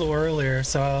a puzzle earlier,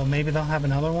 so maybe they'll have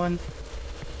another one.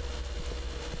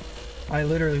 I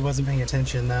literally wasn't paying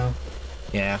attention though.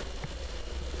 Yeah.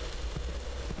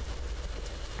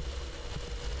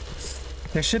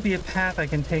 There should be a path I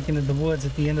can take into the woods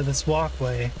at the end of this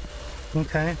walkway.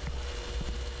 Okay.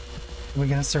 Are we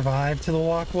gonna survive to the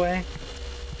walkway?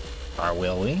 Or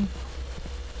will we?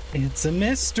 It's a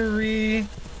mystery.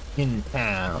 In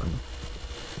town.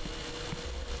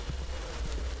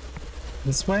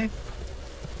 This way?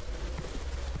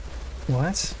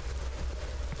 What?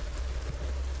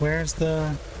 Where's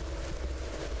the...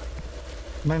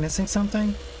 Am I missing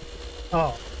something?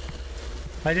 Oh.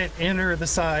 I didn't enter the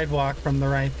sidewalk from the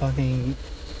right fucking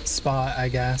spot, I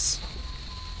guess.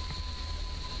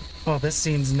 Oh, this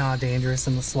seems not dangerous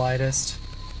in the slightest.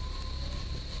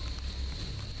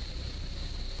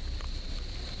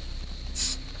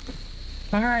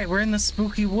 Alright, we're in the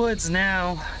spooky woods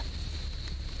now.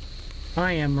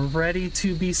 I am ready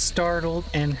to be startled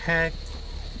and hecked.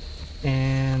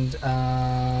 And,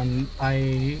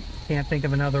 I can't think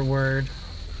of another word.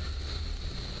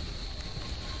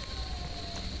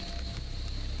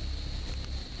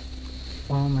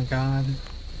 Oh my god.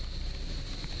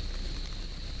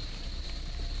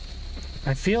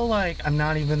 I feel like I'm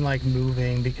not even, like,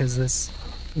 moving because this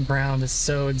ground is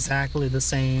so exactly the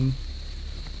same.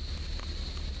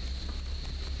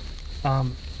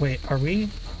 Wait, are we...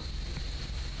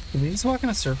 Did we just walk in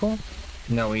a circle?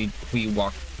 No, we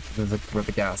walked with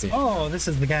the gas station. Oh, this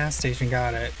is the gas station,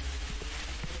 got it.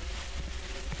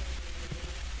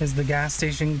 Is the gas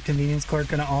station convenience clerk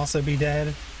gonna also be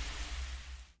dead?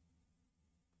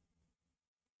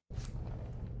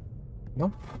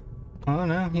 Nope. Oh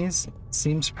no, he's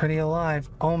seems pretty alive.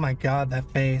 Oh my god, that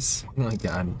face. Oh my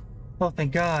god. Oh,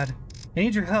 thank god. I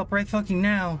need your help right fucking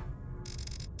now.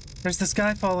 There's this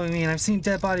guy following me and I've seen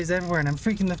dead bodies everywhere and I'm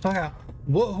freaking the fuck out.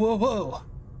 Whoa, whoa, whoa.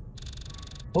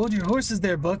 Hold your horses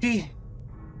there, Bucky.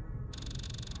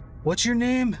 What's your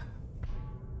name?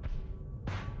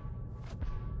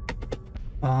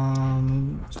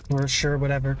 Or sure,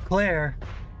 whatever. Claire.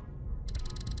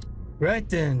 Right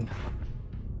then.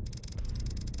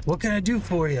 What can I do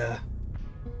for you?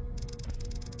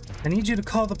 I need you to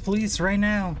call the police right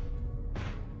now.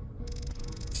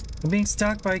 I'm being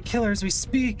stalked by a killer as we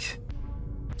speak.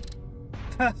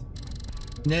 Ha!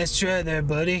 Nice try there,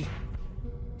 buddy.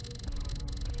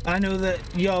 I know that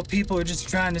y'all people are just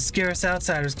trying to scare us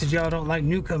outsiders because y'all don't like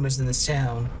newcomers in this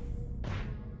town.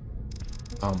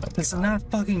 Oh my god. This is not a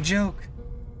fucking joke.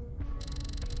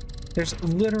 There's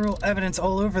literal evidence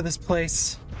all over this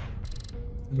place.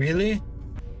 Really?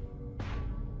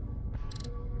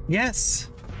 Yes.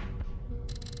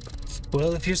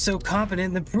 Well, if you're so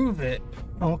confident, then prove it.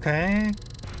 Okay.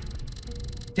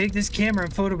 Take this camera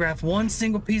and photograph one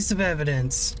single piece of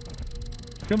evidence.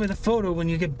 Show me the photo when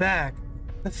you get back.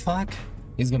 The fuck?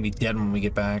 He's gonna be dead when we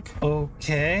get back.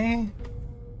 Okay.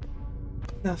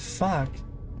 The fuck?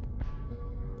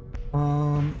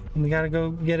 We gotta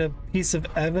go get a piece of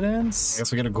evidence. I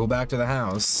guess we gotta go back to the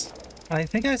house. I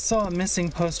think I saw a missing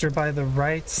poster by the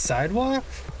right sidewalk.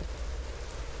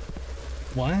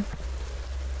 What?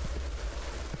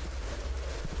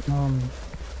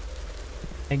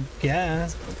 I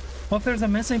guess. Well, if there's a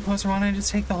missing poster, why don't I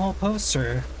just take the whole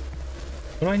poster?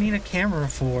 What do I need a camera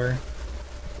for?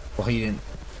 Well, he didn't.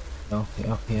 Oh,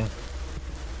 yeah, yeah.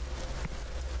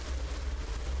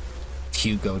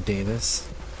 Hugo Davis.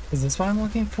 Is this what I'm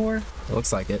looking for? It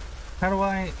looks like it. How do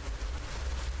I...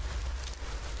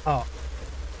 Oh.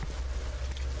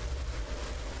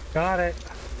 Got it.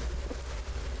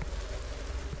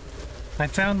 I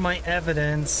found my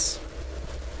evidence.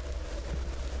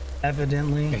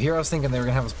 Evidently. Yeah, here I was thinking they were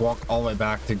gonna have us walk all the way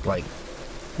back to like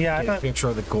Yeah, I get a thought... picture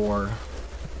of the gore.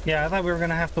 Yeah, I thought we were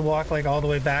gonna have to walk like all the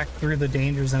way back through the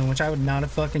danger zone, which I would not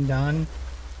have fucking done.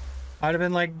 I'd have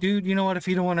been like, dude, you know what? If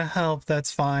you don't want to help,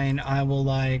 that's fine. I will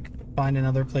like find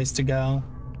another place to go.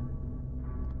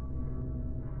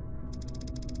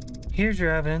 Here's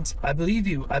your evidence. I believe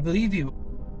you. I believe you.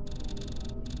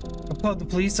 I called the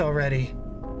police already.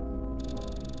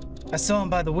 I saw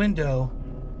him by the window.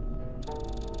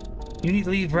 You need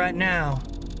to leave right now.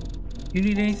 You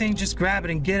need anything, just grab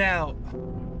it and get out.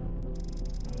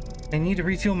 I need to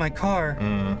refuel my car.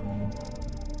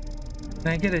 Can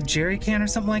I get a jerry can or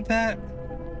something like that?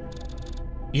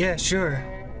 Yeah, sure.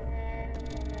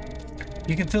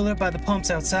 You can fill it up by the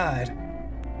pumps outside.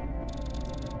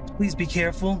 Please be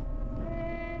careful.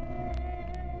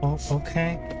 Oh,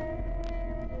 okay.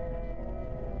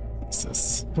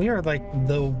 Jesus. We are like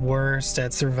the worst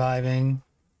at surviving.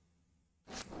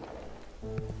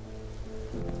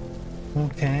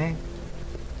 Okay.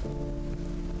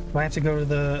 Do I have to go to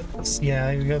the... Yeah,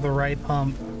 I have to go to the right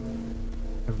pump.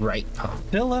 Right pump.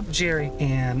 Fill up jerry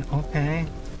can. Okay.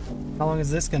 How long is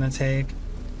this gonna take?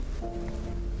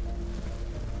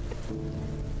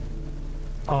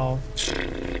 Oh.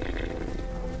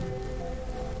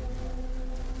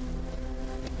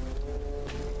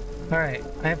 Alright,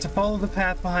 I have to follow the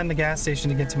path behind the gas station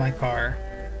to get to my car.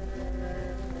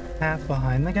 Path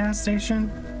behind the gas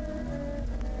station?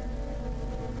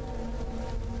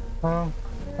 Oh,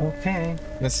 okay.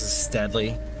 This is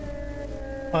deadly.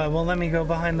 Well, let me go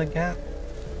behind the gas...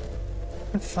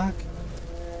 What the fuck?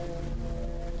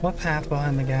 What path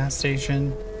behind the gas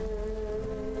station?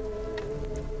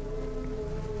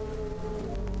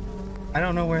 I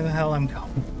don't know where the hell I'm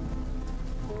going.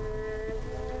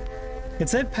 It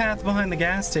said path behind the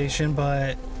gas station,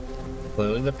 but...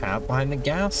 Clearly the path behind the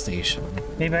gas station.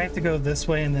 Maybe I have to go this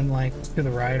way and then, like, to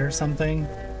the right or something.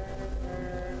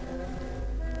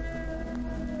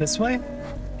 This way?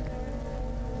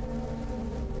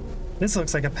 This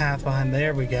looks like a path behind.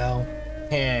 There we go.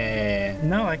 Hey.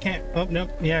 No, I can't. Oh,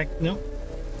 nope. Yeah, nope.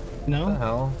 No? What the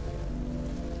hell?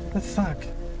 The fuck?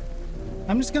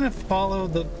 I'm just gonna follow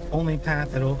the only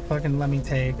path it'll fucking let me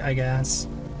take, I guess.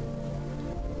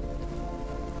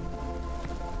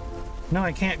 No,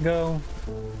 I can't go.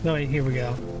 No, wait, here we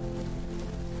go.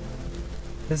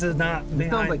 This is not It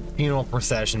sounds like funeral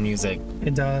procession music.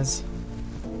 It does.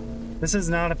 This is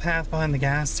not a path behind the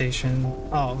gas station.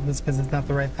 Oh, that's because it's not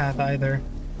the right path either.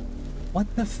 What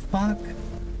the fuck?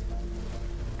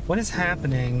 What is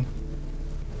happening?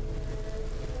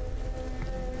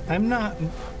 I'm not,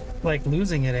 like,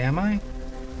 losing it, am I?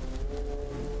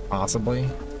 Possibly.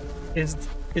 Is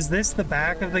this the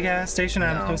back of the gas station?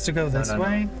 I'm No. supposed to go this No.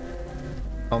 way?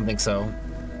 I don't think so.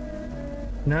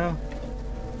 No.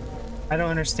 I don't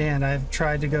understand. I've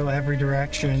tried to go every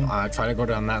direction. Try to go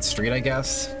down that street, I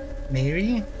guess.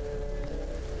 Maybe?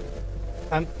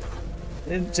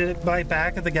 Did it by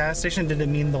back of the gas station? Did it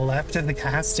mean the left of the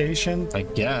gas station? I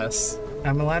guess.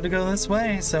 I'm allowed to go this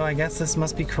way, so I guess this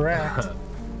must be correct.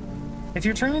 If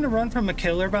you're trying to run from a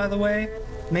killer, by the way,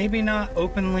 maybe not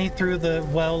openly through the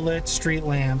well-lit street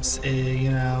lamps,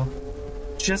 you know.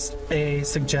 Just a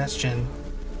suggestion.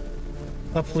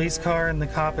 A police car and the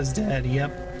cop is dead,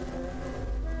 yep.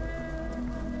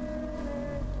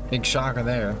 Big shocker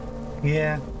there.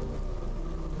 Yeah.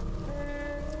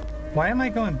 Why am I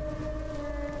going...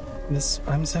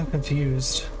 I'm so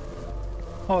confused.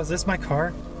 Oh, is this my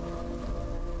car?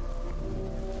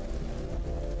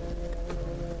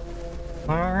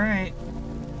 Alright.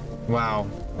 Wow.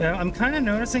 I'm kind of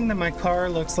noticing that my car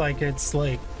looks like it's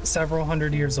like several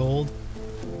hundred years old.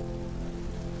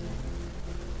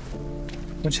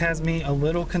 Which has me a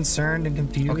little concerned and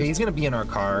confused. Okay, he's gonna be in our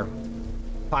car.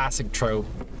 Classic trope.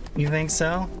 You think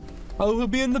so? Oh, he'll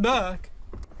be in the back.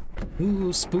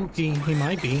 Ooh, spooky. He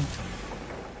might be.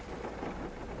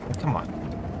 Come on.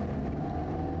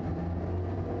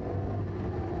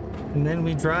 And then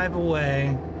we drive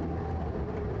away.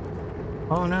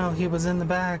 Oh no, he was in the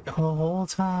back the whole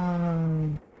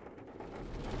time.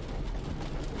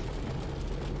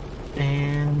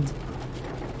 And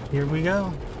here we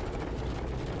go.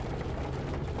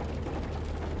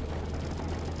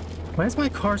 Why is my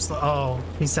car slow? Oh,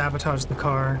 he sabotaged the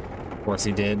car. Of course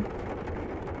he did.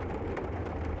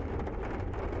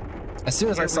 As soon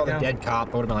as I saw the dead cop,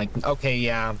 I would have been like, okay,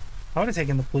 yeah. I would have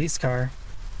taken the police car.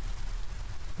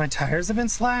 My tires have been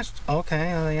slashed?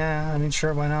 Okay, yeah, I mean,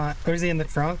 sure, why not? Or is he in the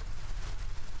trunk?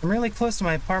 I'm really close to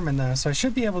my apartment, though, so I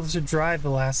should be able to drive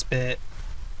the last bit.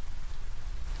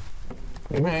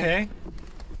 Okay.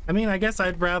 I mean, I guess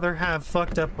I'd rather have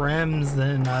fucked up rims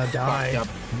than die.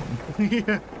 Fucked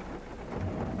up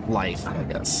life, I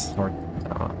guess. Or,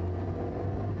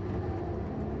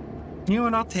 You know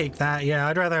what? I'll take that. Yeah,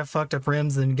 I'd rather have fucked up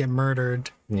rims than get murdered.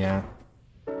 yeah.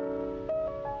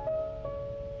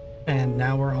 And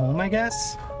now we're home, I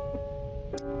guess?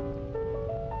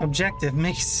 Objective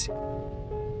makes...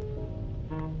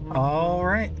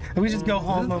 Alright. We just go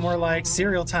home when we're like,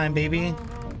 cereal time, baby.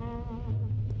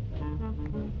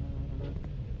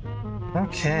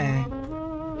 Okay.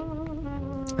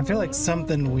 I feel like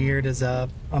something weird is up.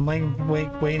 I'm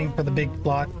like waiting for the big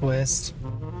plot twist.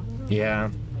 Yeah.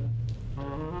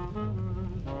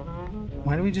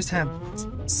 Why do we just have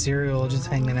cereal just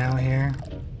hanging out here?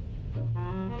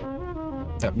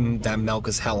 That milk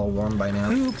is hella warm by now.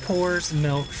 Who pours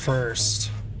milk first?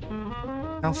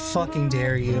 How fucking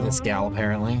dare you? This gal,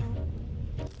 apparently.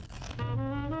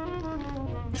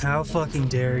 How fucking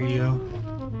dare you?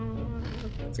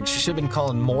 It's like she should have been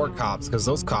calling more cops, because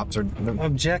those cops are...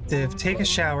 Objective, take a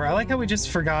shower. I like how we just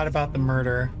forgot about the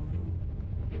murder.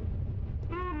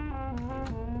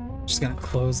 Just gonna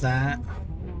close that.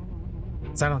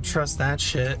 Because I don't trust that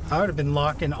shit. I would have been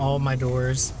locking all my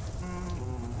doors.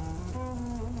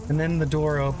 And then the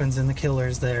door opens and the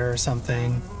killer's there or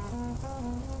something.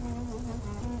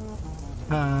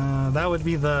 That would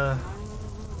be the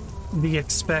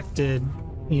expected,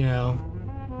 you know,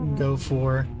 go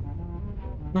for.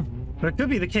 But it could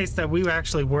be the case that we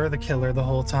actually were the killer the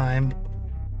whole time.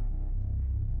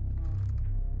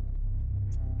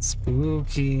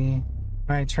 Spooky.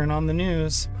 Alright, turn on the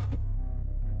news.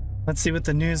 Let's see what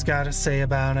the news got to say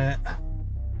about it.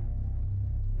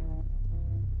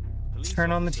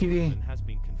 Turn on the TV. Has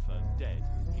been confirmed dead.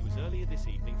 He was earlier this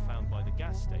evening found by the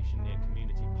gas station near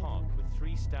Community Park with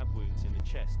 3 stab wounds in the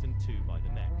chest and 2 by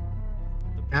the neck.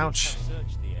 The police Ouch. have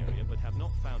searched the area but have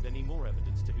not found any more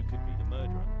evidence to who could be the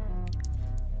murderer.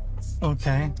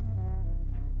 Okay.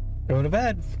 Go to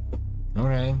bed.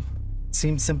 Alright.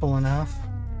 Seems simple enough.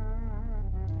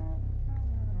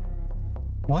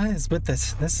 What is with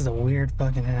this? This is a weird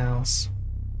fucking house.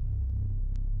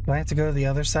 Do I have to go to the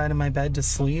other side of my bed to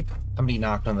sleep? Somebody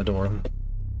knocked on the door.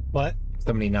 What?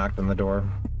 Somebody knocked on the door.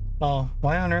 Oh,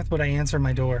 why on earth would I answer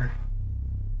my door?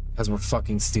 Because we're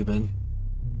fucking stupid.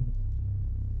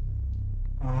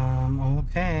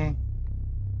 Okay.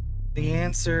 The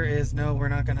answer is no, we're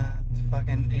not gonna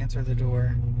fucking answer the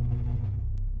door.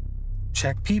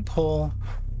 Check peephole.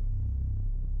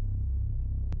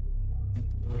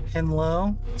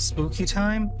 Hello? Spooky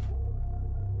time?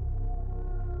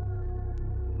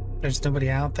 There's nobody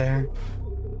out there.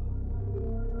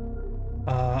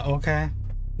 Okay.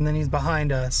 And then he's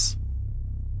behind us.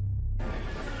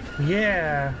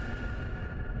 Yeah.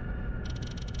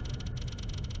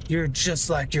 You're just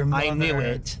like your mother. I knew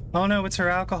it. Oh no, it's her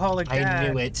alcoholic dad. I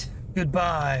knew it.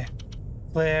 Goodbye,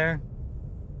 Claire.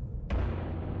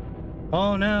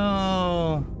 Oh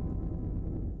no.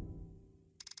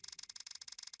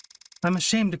 I'm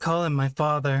ashamed to call him my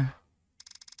father.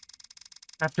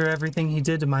 After everything he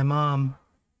did to my mom.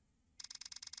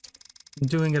 And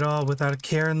doing it all without a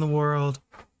care in the world.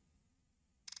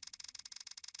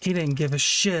 He didn't give a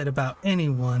shit about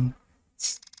anyone.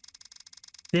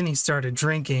 Then he started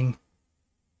drinking.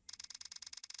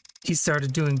 He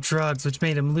started doing drugs, which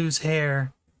made him lose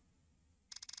hair.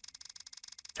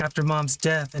 After Mom's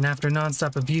death and after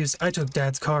nonstop abuse, I took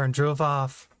Dad's car and drove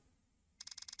off.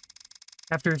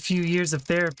 After a few years of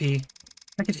therapy,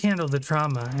 I could handle the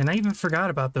trauma, and I even forgot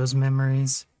about those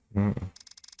memories.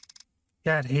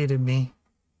 Dad hated me.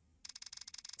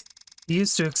 He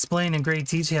used to explain in great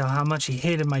detail how much he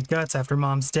hated my guts after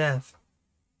Mom's death.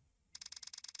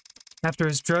 After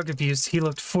his drug abuse, he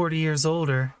looked 40 years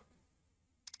older.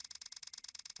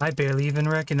 I barely even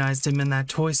recognized him in that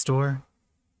toy store.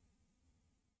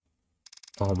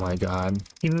 Oh my god.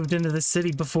 He moved into the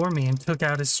city before me and took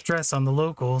out his stress on the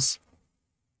locals.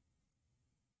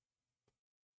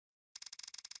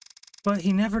 But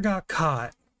he never got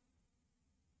caught.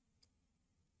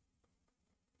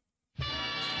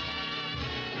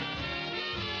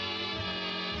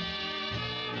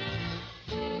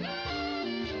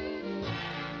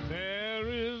 There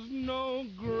is no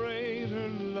greater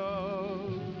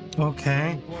love.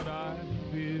 Okay. What I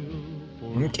feel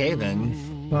for Okay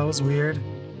then. That was weird.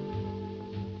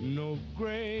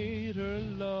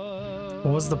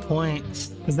 What was the point?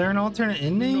 Is there an alternate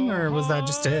ending, or was that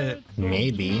just it?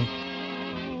 Maybe.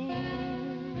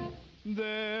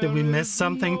 Did we miss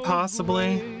something,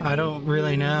 possibly? I don't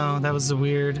really know. That was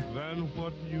weird.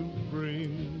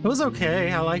 It was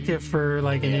okay. I liked it for,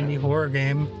 like, an indie horror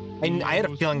game. I had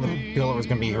a feeling the killer was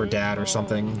gonna be her dad or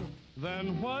something.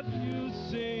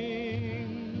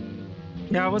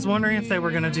 Yeah, I was wondering if they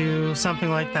were gonna do something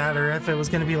like that, or if it was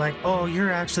gonna be like, oh,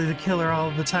 you're actually the killer all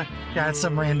of the time. Yeah, it's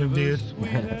some random dude.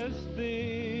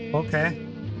 Okay.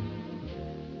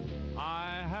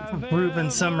 Ruben,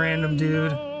 some random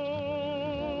dude.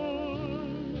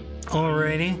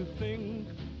 Alrighty.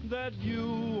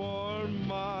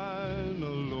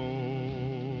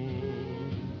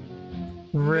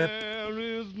 Rip.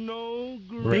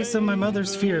 Based on my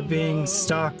mother's fear of being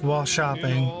stalked while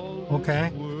shopping.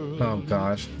 Okay. Oh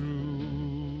gosh.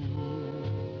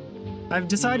 I've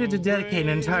decided to dedicate an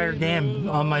entire game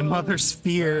on my mother's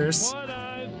fears.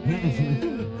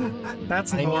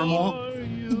 That's normal.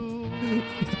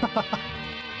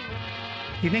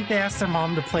 You think they asked their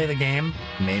mom to play the game?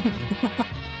 Maybe.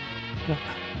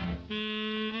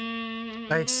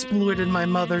 I exploited my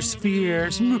mother's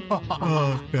fears.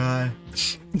 Oh god.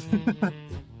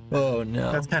 Oh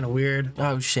no. That's kind of weird.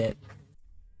 Oh shit.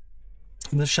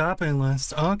 The shopping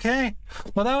list. Okay.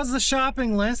 Well, that was the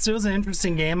shopping list. It was an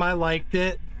interesting game. I liked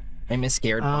it. I'm a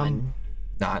scared one.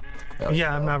 Not.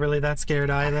 Yeah, I'm not really that scared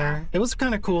either. It was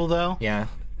kind of cool though. Yeah.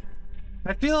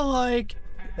 I feel like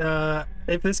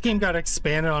if this game got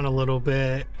expanded on a little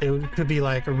bit, could be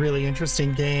like a really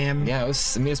interesting game. Yeah, it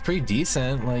was. I mean, it's pretty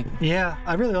decent. Like. Yeah,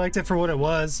 I really liked it for what it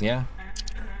was. Yeah.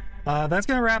 That's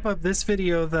gonna wrap up this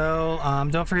video though.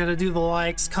 Don't forget to do the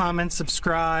likes, comments,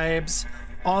 subscribes,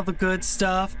 all the good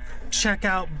stuff. Check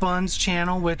out Bun's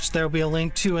channel, which there'll be a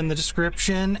link to in the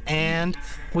description, and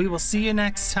we will see you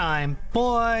next time.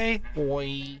 Bye.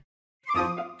 Boy.